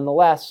 but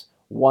nonetheless,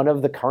 one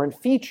of the current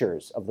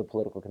features of the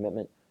political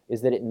commitment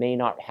is that it may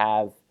not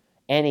have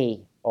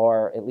any,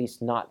 or at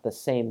least not the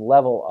same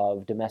level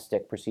of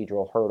domestic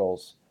procedural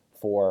hurdles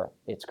for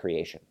its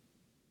creation.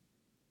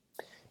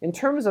 In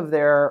terms of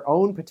their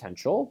own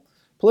potential,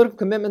 political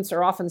commitments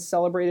are often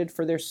celebrated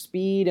for their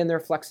speed and their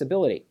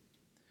flexibility.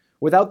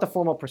 Without the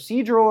formal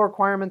procedural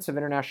requirements of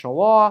international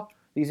law,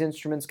 these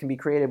instruments can be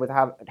created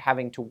without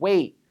having to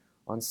wait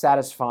on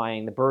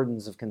satisfying the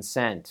burdens of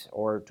consent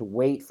or to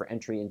wait for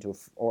entry into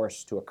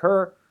force to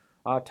occur,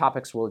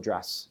 topics we'll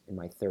address in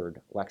my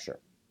third lecture.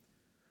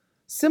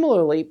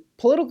 Similarly,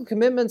 political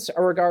commitments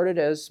are regarded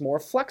as more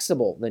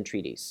flexible than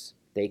treaties.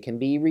 They can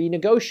be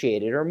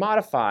renegotiated or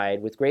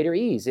modified with greater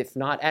ease, if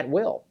not at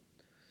will.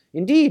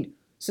 Indeed,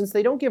 since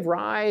they don't give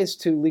rise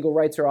to legal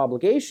rights or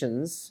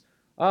obligations,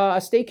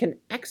 a state can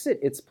exit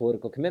its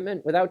political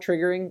commitment without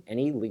triggering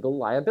any legal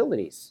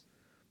liabilities.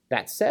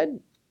 That said,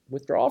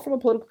 withdrawal from a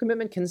political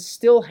commitment can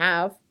still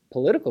have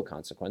political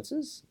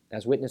consequences,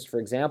 as witnessed, for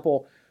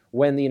example,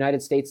 when the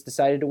United States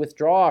decided to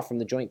withdraw from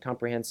the Joint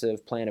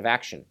Comprehensive Plan of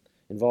Action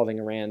involving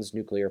Iran's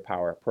nuclear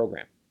power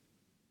program.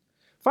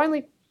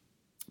 Finally,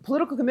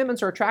 political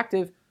commitments are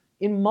attractive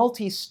in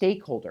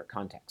multi-stakeholder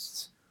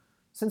contexts.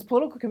 Since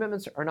political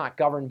commitments are not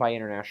governed by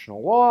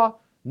international law,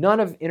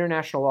 none of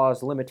international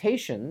law's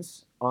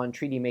limitations on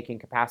treaty-making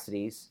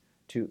capacities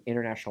to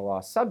international law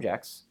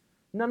subjects,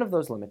 none of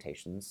those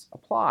limitations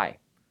apply.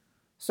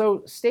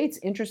 So states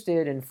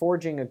interested in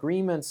forging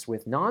agreements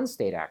with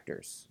non-state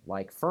actors,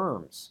 like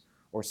firms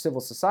or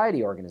civil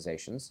society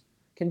organizations,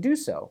 can do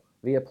so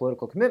via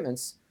political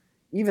commitments,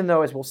 even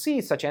though, as we'll see,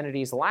 such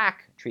entities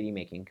lack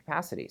treaty-making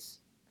capacities.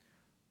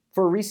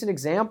 For a recent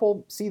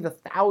example, see the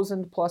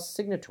 1,000+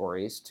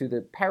 signatories to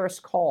the Paris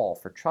Call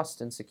for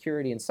Trust and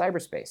Security in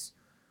Cyberspace,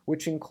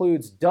 which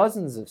includes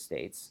dozens of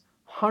states,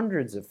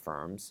 hundreds of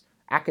firms,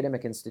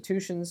 academic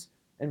institutions,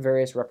 and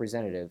various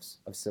representatives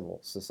of civil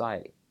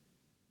society.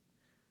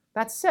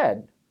 That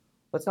said,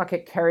 let's not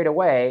get carried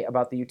away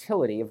about the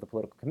utility of the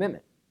political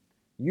commitment.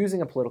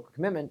 Using a political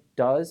commitment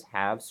does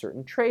have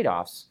certain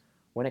trade-offs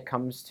when it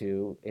comes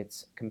to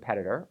its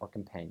competitor or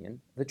companion,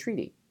 the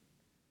treaty.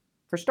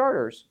 For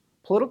starters,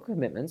 political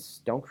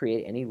commitments don't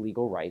create any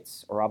legal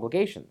rights or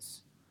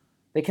obligations.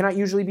 They cannot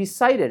usually be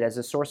cited as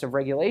a source of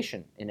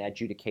regulation in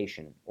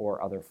adjudication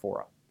or other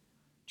fora.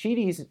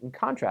 Treaties, in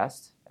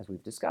contrast, as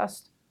we've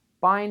discussed,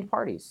 bind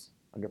parties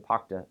under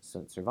pacta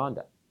sunt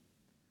servanda.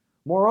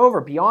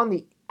 Moreover, beyond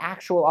the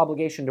actual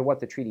obligation to what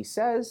the treaty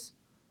says,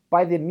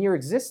 by the mere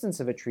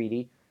existence of a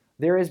treaty,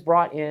 there is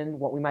brought in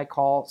what we might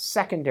call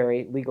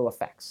secondary legal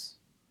effects.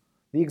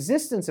 The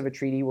existence of a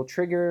treaty will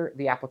trigger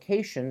the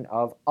application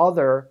of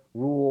other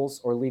rules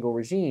or legal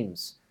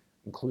regimes,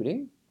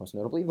 including, most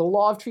notably, the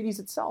law of treaties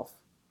itself,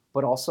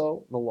 but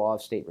also the law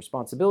of state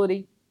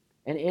responsibility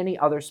and any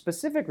other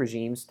specific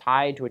regimes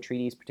tied to a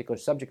treaty's particular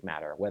subject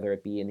matter, whether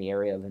it be in the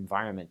area of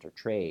environment or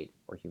trade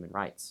or human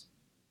rights.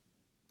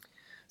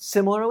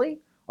 Similarly,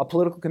 a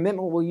political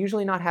commitment will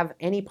usually not have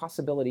any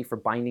possibility for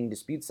binding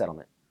dispute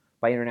settlement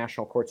by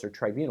international courts or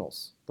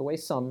tribunals, the way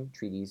some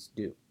treaties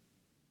do.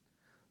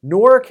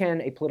 Nor can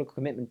a political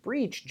commitment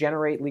breach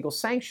generate legal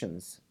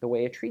sanctions the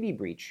way a treaty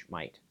breach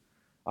might,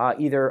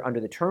 either under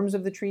the terms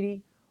of the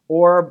treaty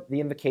or the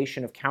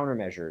invocation of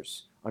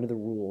countermeasures under the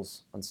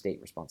rules on state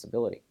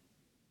responsibility.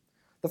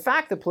 The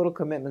fact that political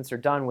commitments are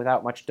done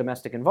without much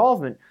domestic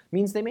involvement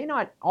means they may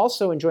not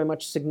also enjoy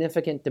much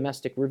significant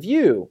domestic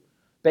review,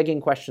 begging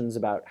questions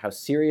about how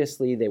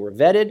seriously they were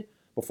vetted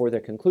before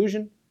their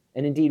conclusion,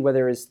 and indeed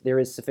whether there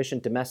is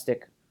sufficient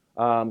domestic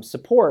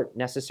support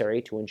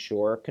necessary to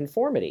ensure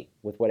conformity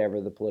with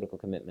whatever the political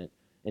commitment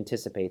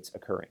anticipates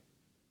occurring.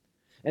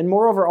 And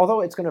moreover,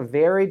 although it's going to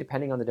vary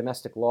depending on the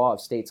domestic law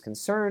of states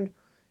concerned,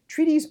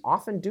 treaties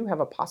often do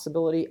have a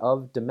possibility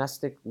of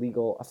domestic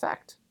legal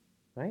effect,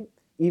 right?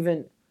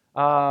 Even,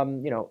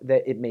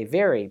 that it may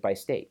vary by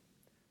state.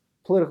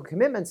 Political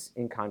commitments,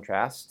 in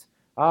contrast,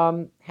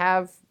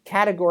 have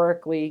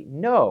categorically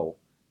no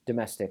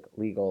domestic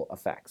legal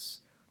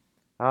effects.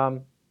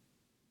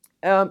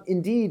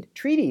 Indeed,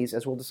 treaties,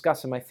 as we'll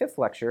discuss in my 5th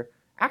lecture,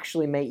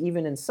 actually may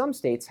even in some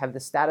states have the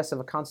status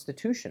of a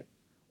constitution,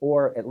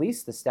 or at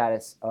least the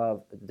status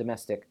of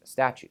domestic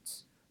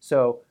statutes.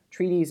 So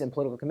treaties and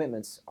political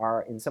commitments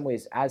are in some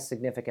ways as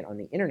significant on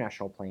the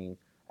international plane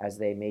as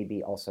they may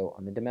be also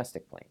on the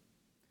domestic plane.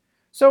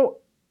 So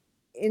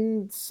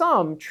in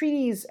sum,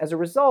 treaties, as a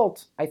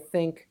result, I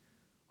think,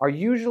 are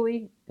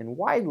usually and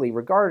widely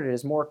regarded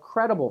as more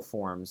credible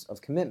forms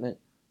of commitment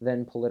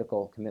than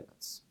political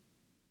commitments.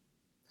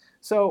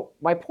 So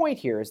my point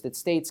here is that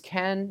states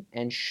can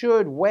and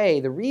should weigh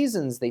the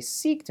reasons they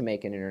seek to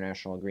make an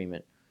international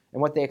agreement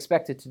and what they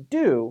expect it to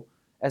do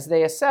as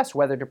they assess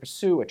whether to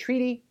pursue a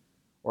treaty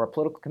or a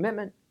political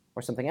commitment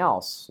or something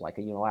else, like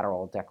a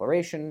unilateral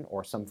declaration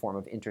or some form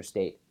of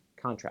interstate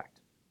contract.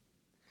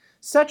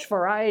 Such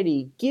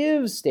variety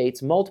gives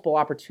states multiple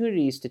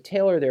opportunities to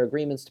tailor their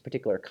agreements to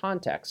particular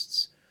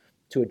contexts,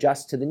 to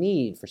adjust to the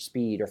need for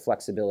speed or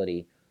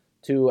flexibility,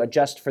 to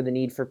adjust for the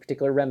need for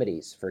particular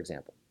remedies, for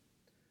example.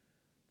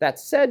 That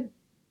said,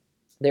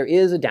 there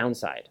is a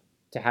downside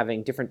to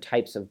having different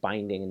types of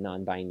binding and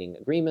non-binding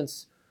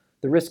agreements,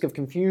 the risk of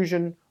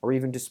confusion or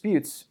even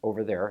disputes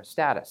over their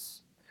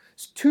status.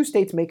 Two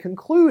states may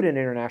conclude an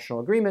international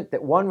agreement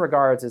that one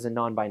regards as a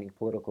non-binding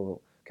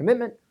political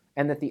commitment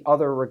and that the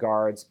other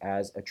regards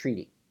as a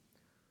treaty.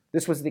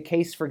 This was the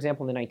case, for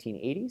example, in the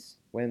 1980s,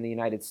 when the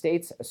United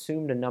States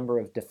assumed a number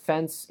of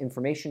defense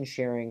information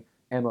sharing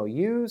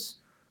MOUs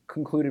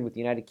concluded with the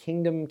United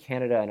Kingdom,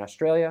 Canada, and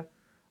Australia,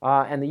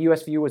 and the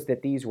U.S. view was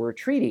that these were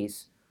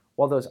treaties,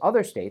 while those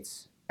other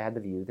states had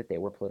the view that they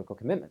were political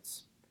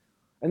commitments.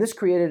 And this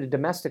created a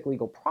domestic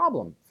legal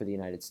problem for the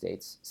United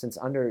States, since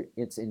under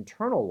its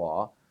internal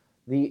law,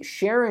 the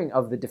sharing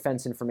of the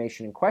defense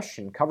information in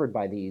question covered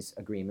by these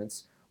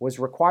agreements was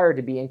required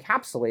to be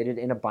encapsulated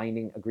in a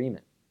binding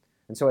agreement.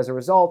 And so as a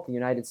result, the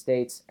United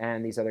States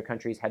and these other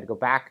countries had to go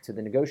back to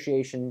the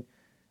negotiating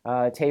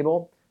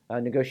table,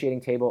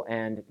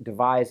 and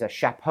devise a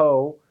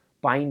chapeau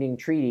binding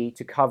treaty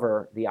to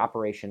cover the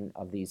operation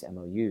of these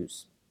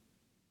MOUs.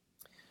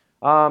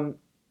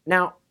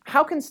 Now,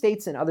 how can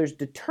states and others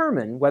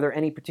determine whether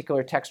any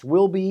particular text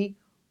will be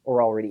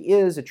or already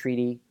is a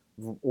treaty,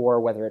 or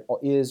whether it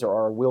is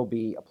or will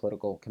be a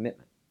political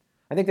commitment?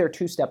 I think there are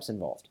 2 steps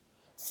involved.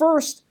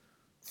 First,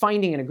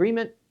 finding an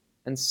agreement,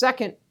 and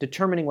second,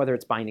 determining whether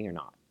it's binding or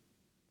not.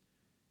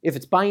 If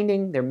it's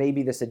binding, there may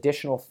be this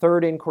additional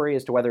third inquiry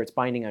as to whether it's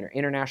binding under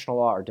international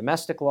law or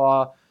domestic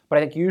law, but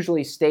I think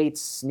usually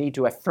states need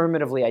to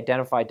affirmatively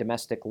identify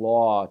domestic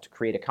law to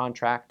create a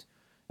contract.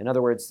 In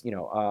other words,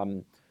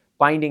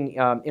 binding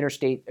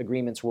interstate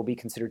agreements will be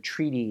considered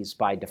treaties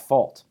by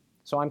default.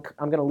 So I'm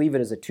going to leave it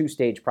as a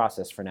 2-stage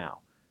process for now.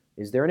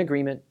 Is there an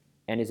agreement,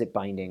 and is it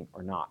binding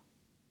or not?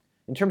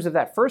 In terms of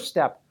that first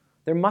step,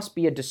 there must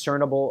be a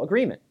discernible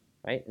agreement,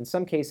 right? In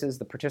some cases,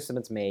 the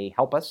participants may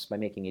help us by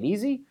making it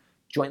easy,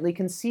 jointly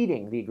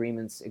conceding the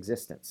agreement's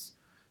existence.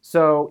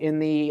 So in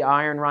the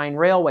Iron Rhine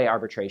Railway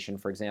arbitration,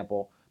 for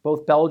example,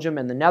 both Belgium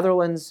and the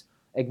Netherlands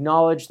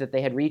acknowledged that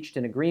they had reached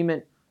an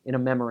agreement in a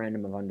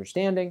memorandum of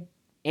understanding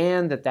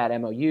and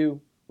that MOU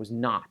was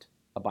not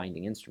a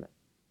binding instrument.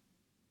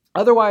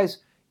 Otherwise,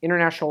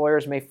 international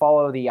lawyers may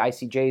follow the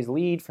ICJ's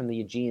lead from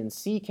the Aegean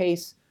Sea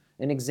case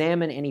and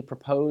examine any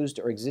proposed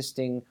or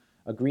existing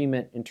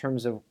agreement in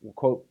terms of,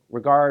 quote,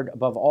 regard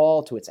above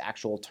all to its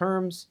actual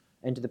terms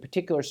and to the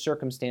particular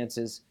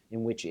circumstances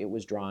in which it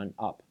was drawn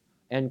up,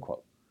 end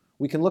quote.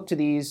 We can look to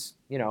these,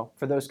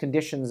 for those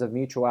conditions of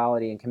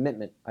mutuality and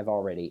commitment I've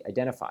already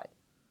identified.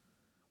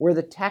 Where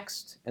the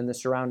text and the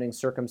surrounding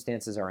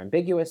circumstances are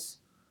ambiguous,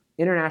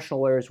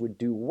 international lawyers would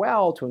do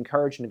well to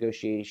encourage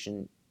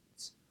negotiations,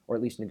 or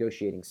at least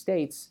negotiating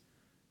states,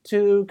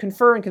 to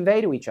confer and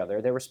convey to each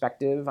other their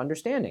respective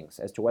understandings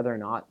as to whether or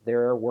not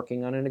they're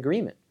working on an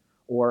agreement,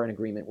 or an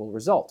agreement will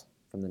result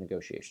from the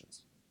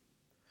negotiations.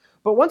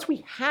 But once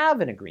we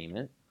have an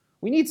agreement,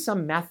 we need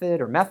some method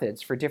or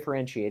methods for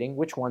differentiating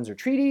which ones are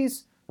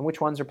treaties and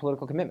which ones are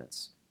political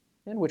commitments,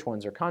 and which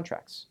ones are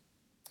contracts.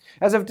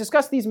 As I've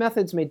discussed, these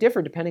methods may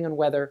differ depending on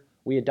whether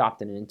we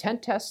adopt an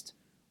intent test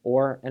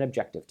or an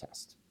objective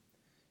test.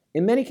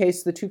 In many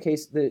cases, the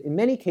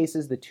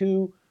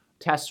two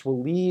tests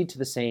will lead to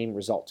the same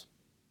result.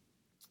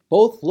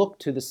 Both look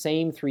to the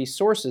same 3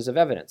 sources of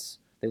evidence.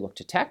 They look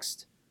to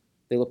text,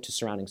 they look to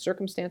surrounding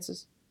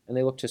circumstances, and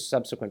they look to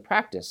subsequent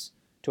practice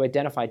to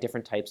identify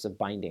different types of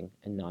binding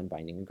and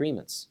non-binding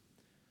agreements.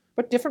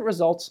 But different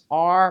results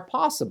are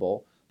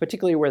possible,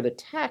 particularly where the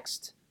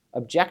text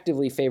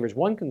objectively favors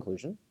one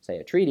conclusion, say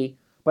a treaty,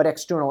 but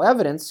external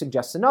evidence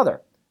suggests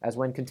another, as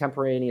when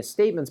contemporaneous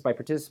statements by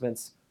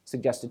participants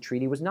suggest a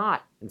treaty was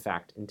not, in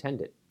fact,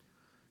 intended.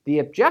 The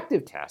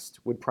objective test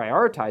would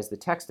prioritize the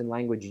text and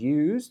language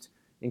used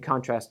in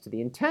contrast to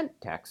the intent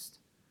text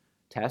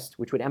test,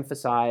 which would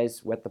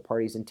emphasize what the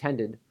parties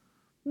intended,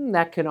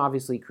 that can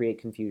obviously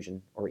create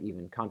confusion or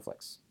even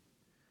conflicts.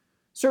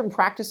 Certain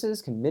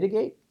practices can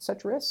mitigate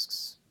such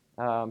risks.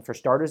 For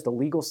starters, the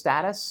legal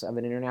status of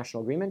an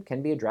international agreement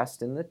can be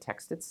addressed in the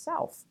text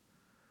itself.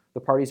 The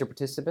parties or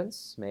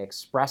participants may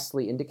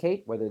expressly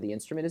indicate whether the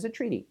instrument is a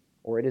treaty,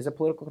 or it is a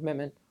political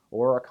commitment,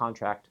 or a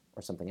contract,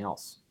 or something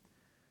else.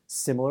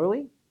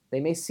 Similarly, they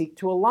may seek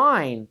to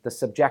align the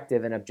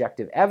subjective and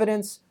objective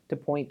evidence to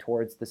point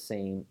towards the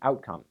same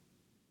outcome.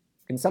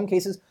 In some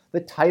cases,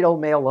 the title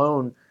may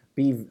alone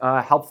be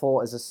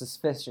helpful as a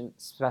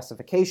sufficient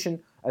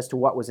specification as to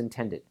what was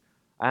intended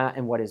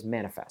and what is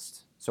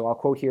manifest. So I'll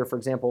quote here, for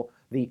example,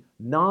 the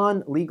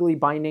non-legally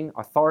binding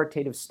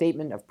authoritative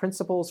statement of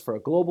principles for a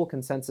global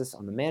consensus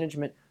on the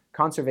management,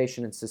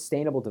 conservation, and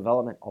sustainable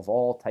development of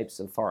all types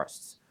of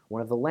forests.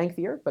 One of the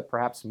lengthier, but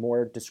perhaps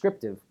more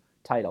descriptive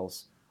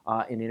titles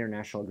in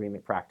international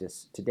agreement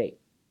practice to date.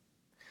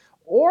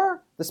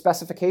 Or the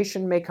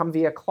specification may come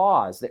via a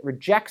clause that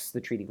rejects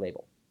the treaty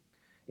label.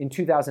 In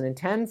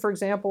 2010, for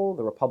example,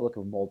 the Republic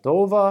of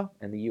Moldova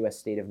and the U.S.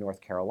 state of North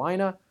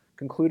Carolina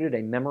concluded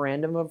a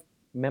memorandum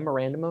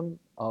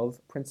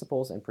of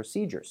principles and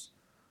procedures.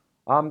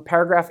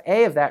 Paragraph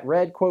A of that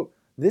read, quote,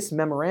 "This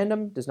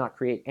memorandum does not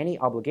create any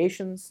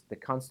obligations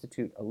that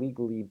constitute a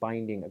legally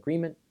binding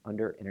agreement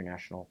under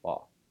international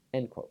law,"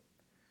 end quote.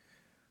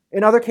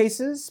 In other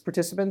cases,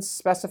 participants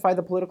specify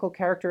the political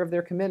character of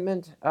their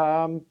commitment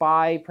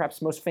by,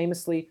 perhaps most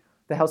famously,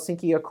 the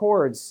Helsinki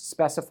Accords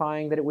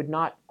specifying that it would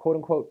not, quote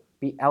unquote,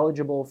 be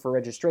eligible for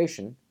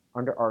registration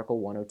under Article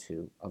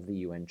 102 of the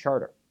UN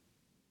Charter.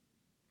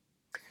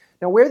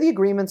 Now, where the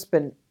agreement's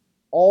been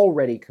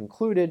already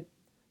concluded,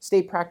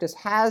 state practice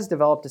has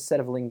developed a set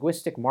of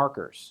linguistic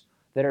markers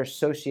that are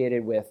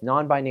associated with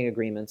non-binding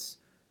agreements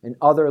and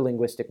other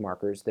linguistic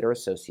markers that are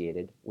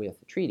associated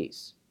with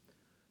treaties.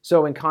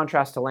 So in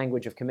contrast to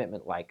language of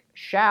commitment like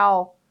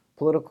shall,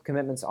 political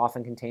commitments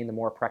often contain the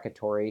more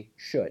precatory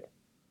should.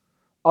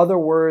 Other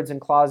words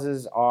and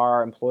clauses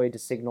are employed to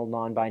signal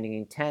non-binding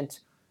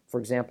intent. For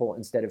example,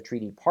 instead of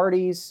treaty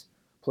parties,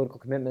 political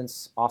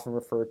commitments often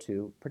refer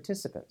to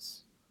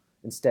participants.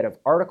 Instead of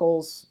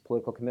articles,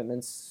 political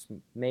commitments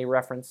may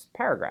reference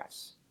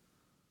paragraphs.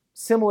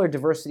 Similar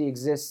diversity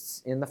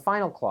exists in the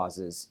final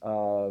clauses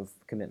of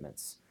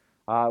commitments,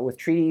 with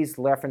treaties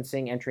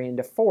referencing entry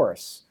into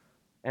force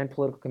and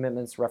political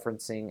commitments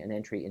referencing an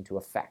entry into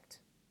effect.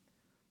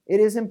 It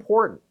is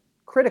important,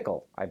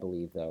 critical, I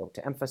believe, though,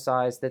 to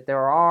emphasize that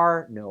there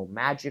are no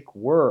magic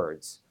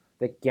words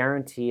that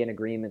guarantee an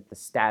agreement the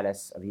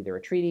status of either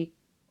a treaty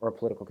or a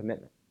political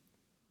commitment.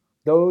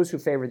 Those who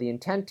favor the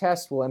intent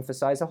test will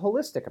emphasize a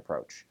holistic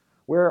approach,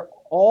 where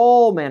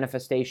all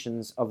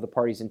manifestations of the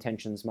parties'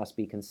 intentions must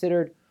be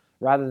considered,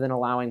 rather than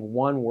allowing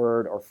one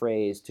word or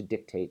phrase to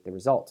dictate the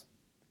result.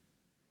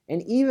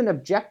 And even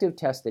objective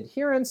test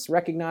adherents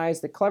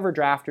recognize that clever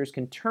drafters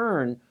can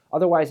turn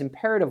otherwise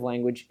imperative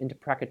language into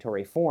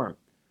precatory form.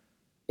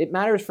 It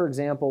matters, for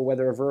example,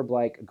 whether a verb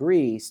like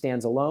agree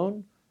stands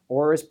alone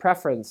or is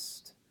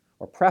prefaced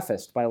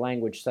by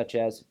language such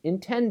as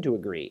intend to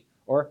agree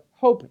or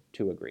hope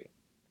to agree.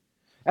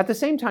 At the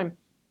same time,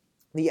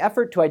 the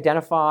effort to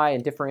identify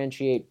and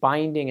differentiate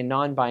binding and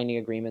non-binding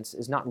agreements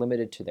is not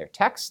limited to their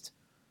text.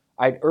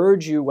 I'd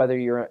urge you, whether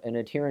you're an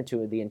adherent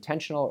to the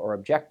intentional or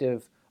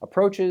objective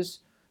approaches,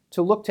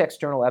 to look to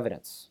external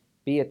evidence,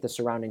 be it the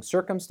surrounding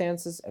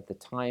circumstances at the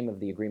time of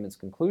the agreement's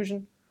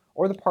conclusion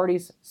or the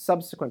parties'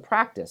 subsequent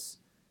practice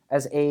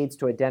as aids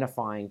to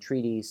identifying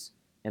treaties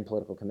and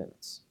political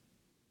commitments.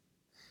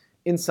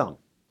 In sum,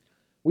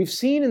 we've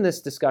seen in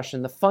this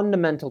discussion the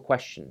fundamental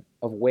question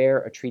of where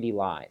a treaty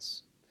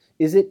lies.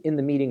 Is it in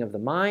the meeting of the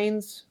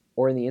minds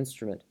or in the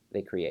instrument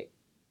they create?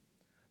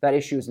 That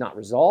issue is not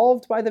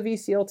resolved by the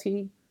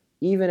VCLT,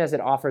 even as it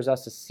offers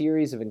us a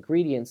series of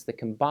ingredients that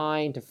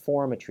combine to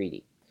form a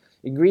treaty.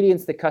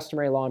 Ingredients that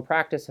customary law and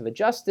practice have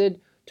adjusted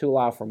to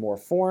allow for more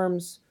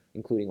forms,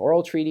 including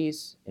oral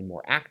treaties, and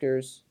more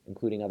actors,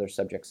 including other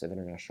subjects of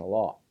international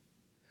law.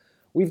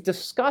 We've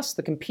discussed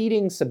the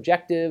competing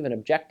subjective and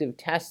objective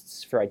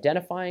tests for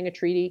identifying a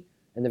treaty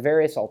and the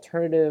various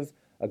alternative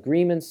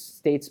agreements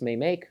states may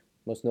make,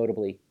 most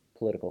notably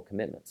political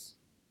commitments.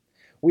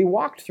 We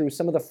walked through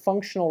some of the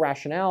functional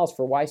rationales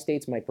for why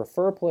states might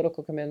prefer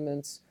political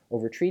commitments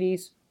over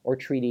treaties or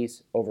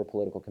treaties over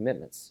political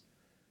commitments.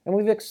 And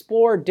we've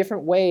explored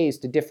different ways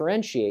to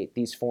differentiate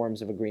these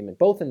forms of agreement,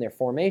 both in their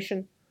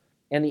formation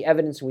and the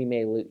evidence we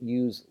may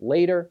use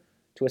later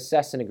to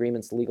assess an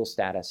agreement's legal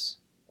status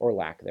or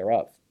lack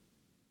thereof.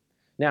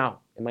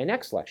 Now, in my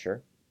next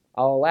lecture,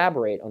 I'll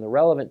elaborate on the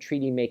relevant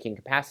treaty-making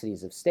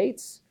capacities of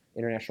states,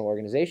 international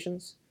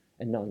organizations,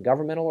 and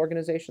non-governmental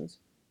organizations,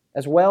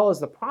 as well as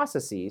the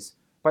processes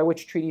by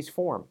which treaties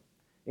form,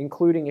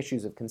 including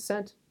issues of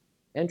consent,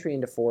 entry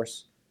into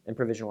force, and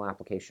provisional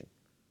application.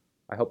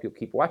 I hope you'll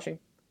keep watching,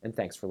 and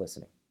thanks for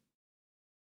listening.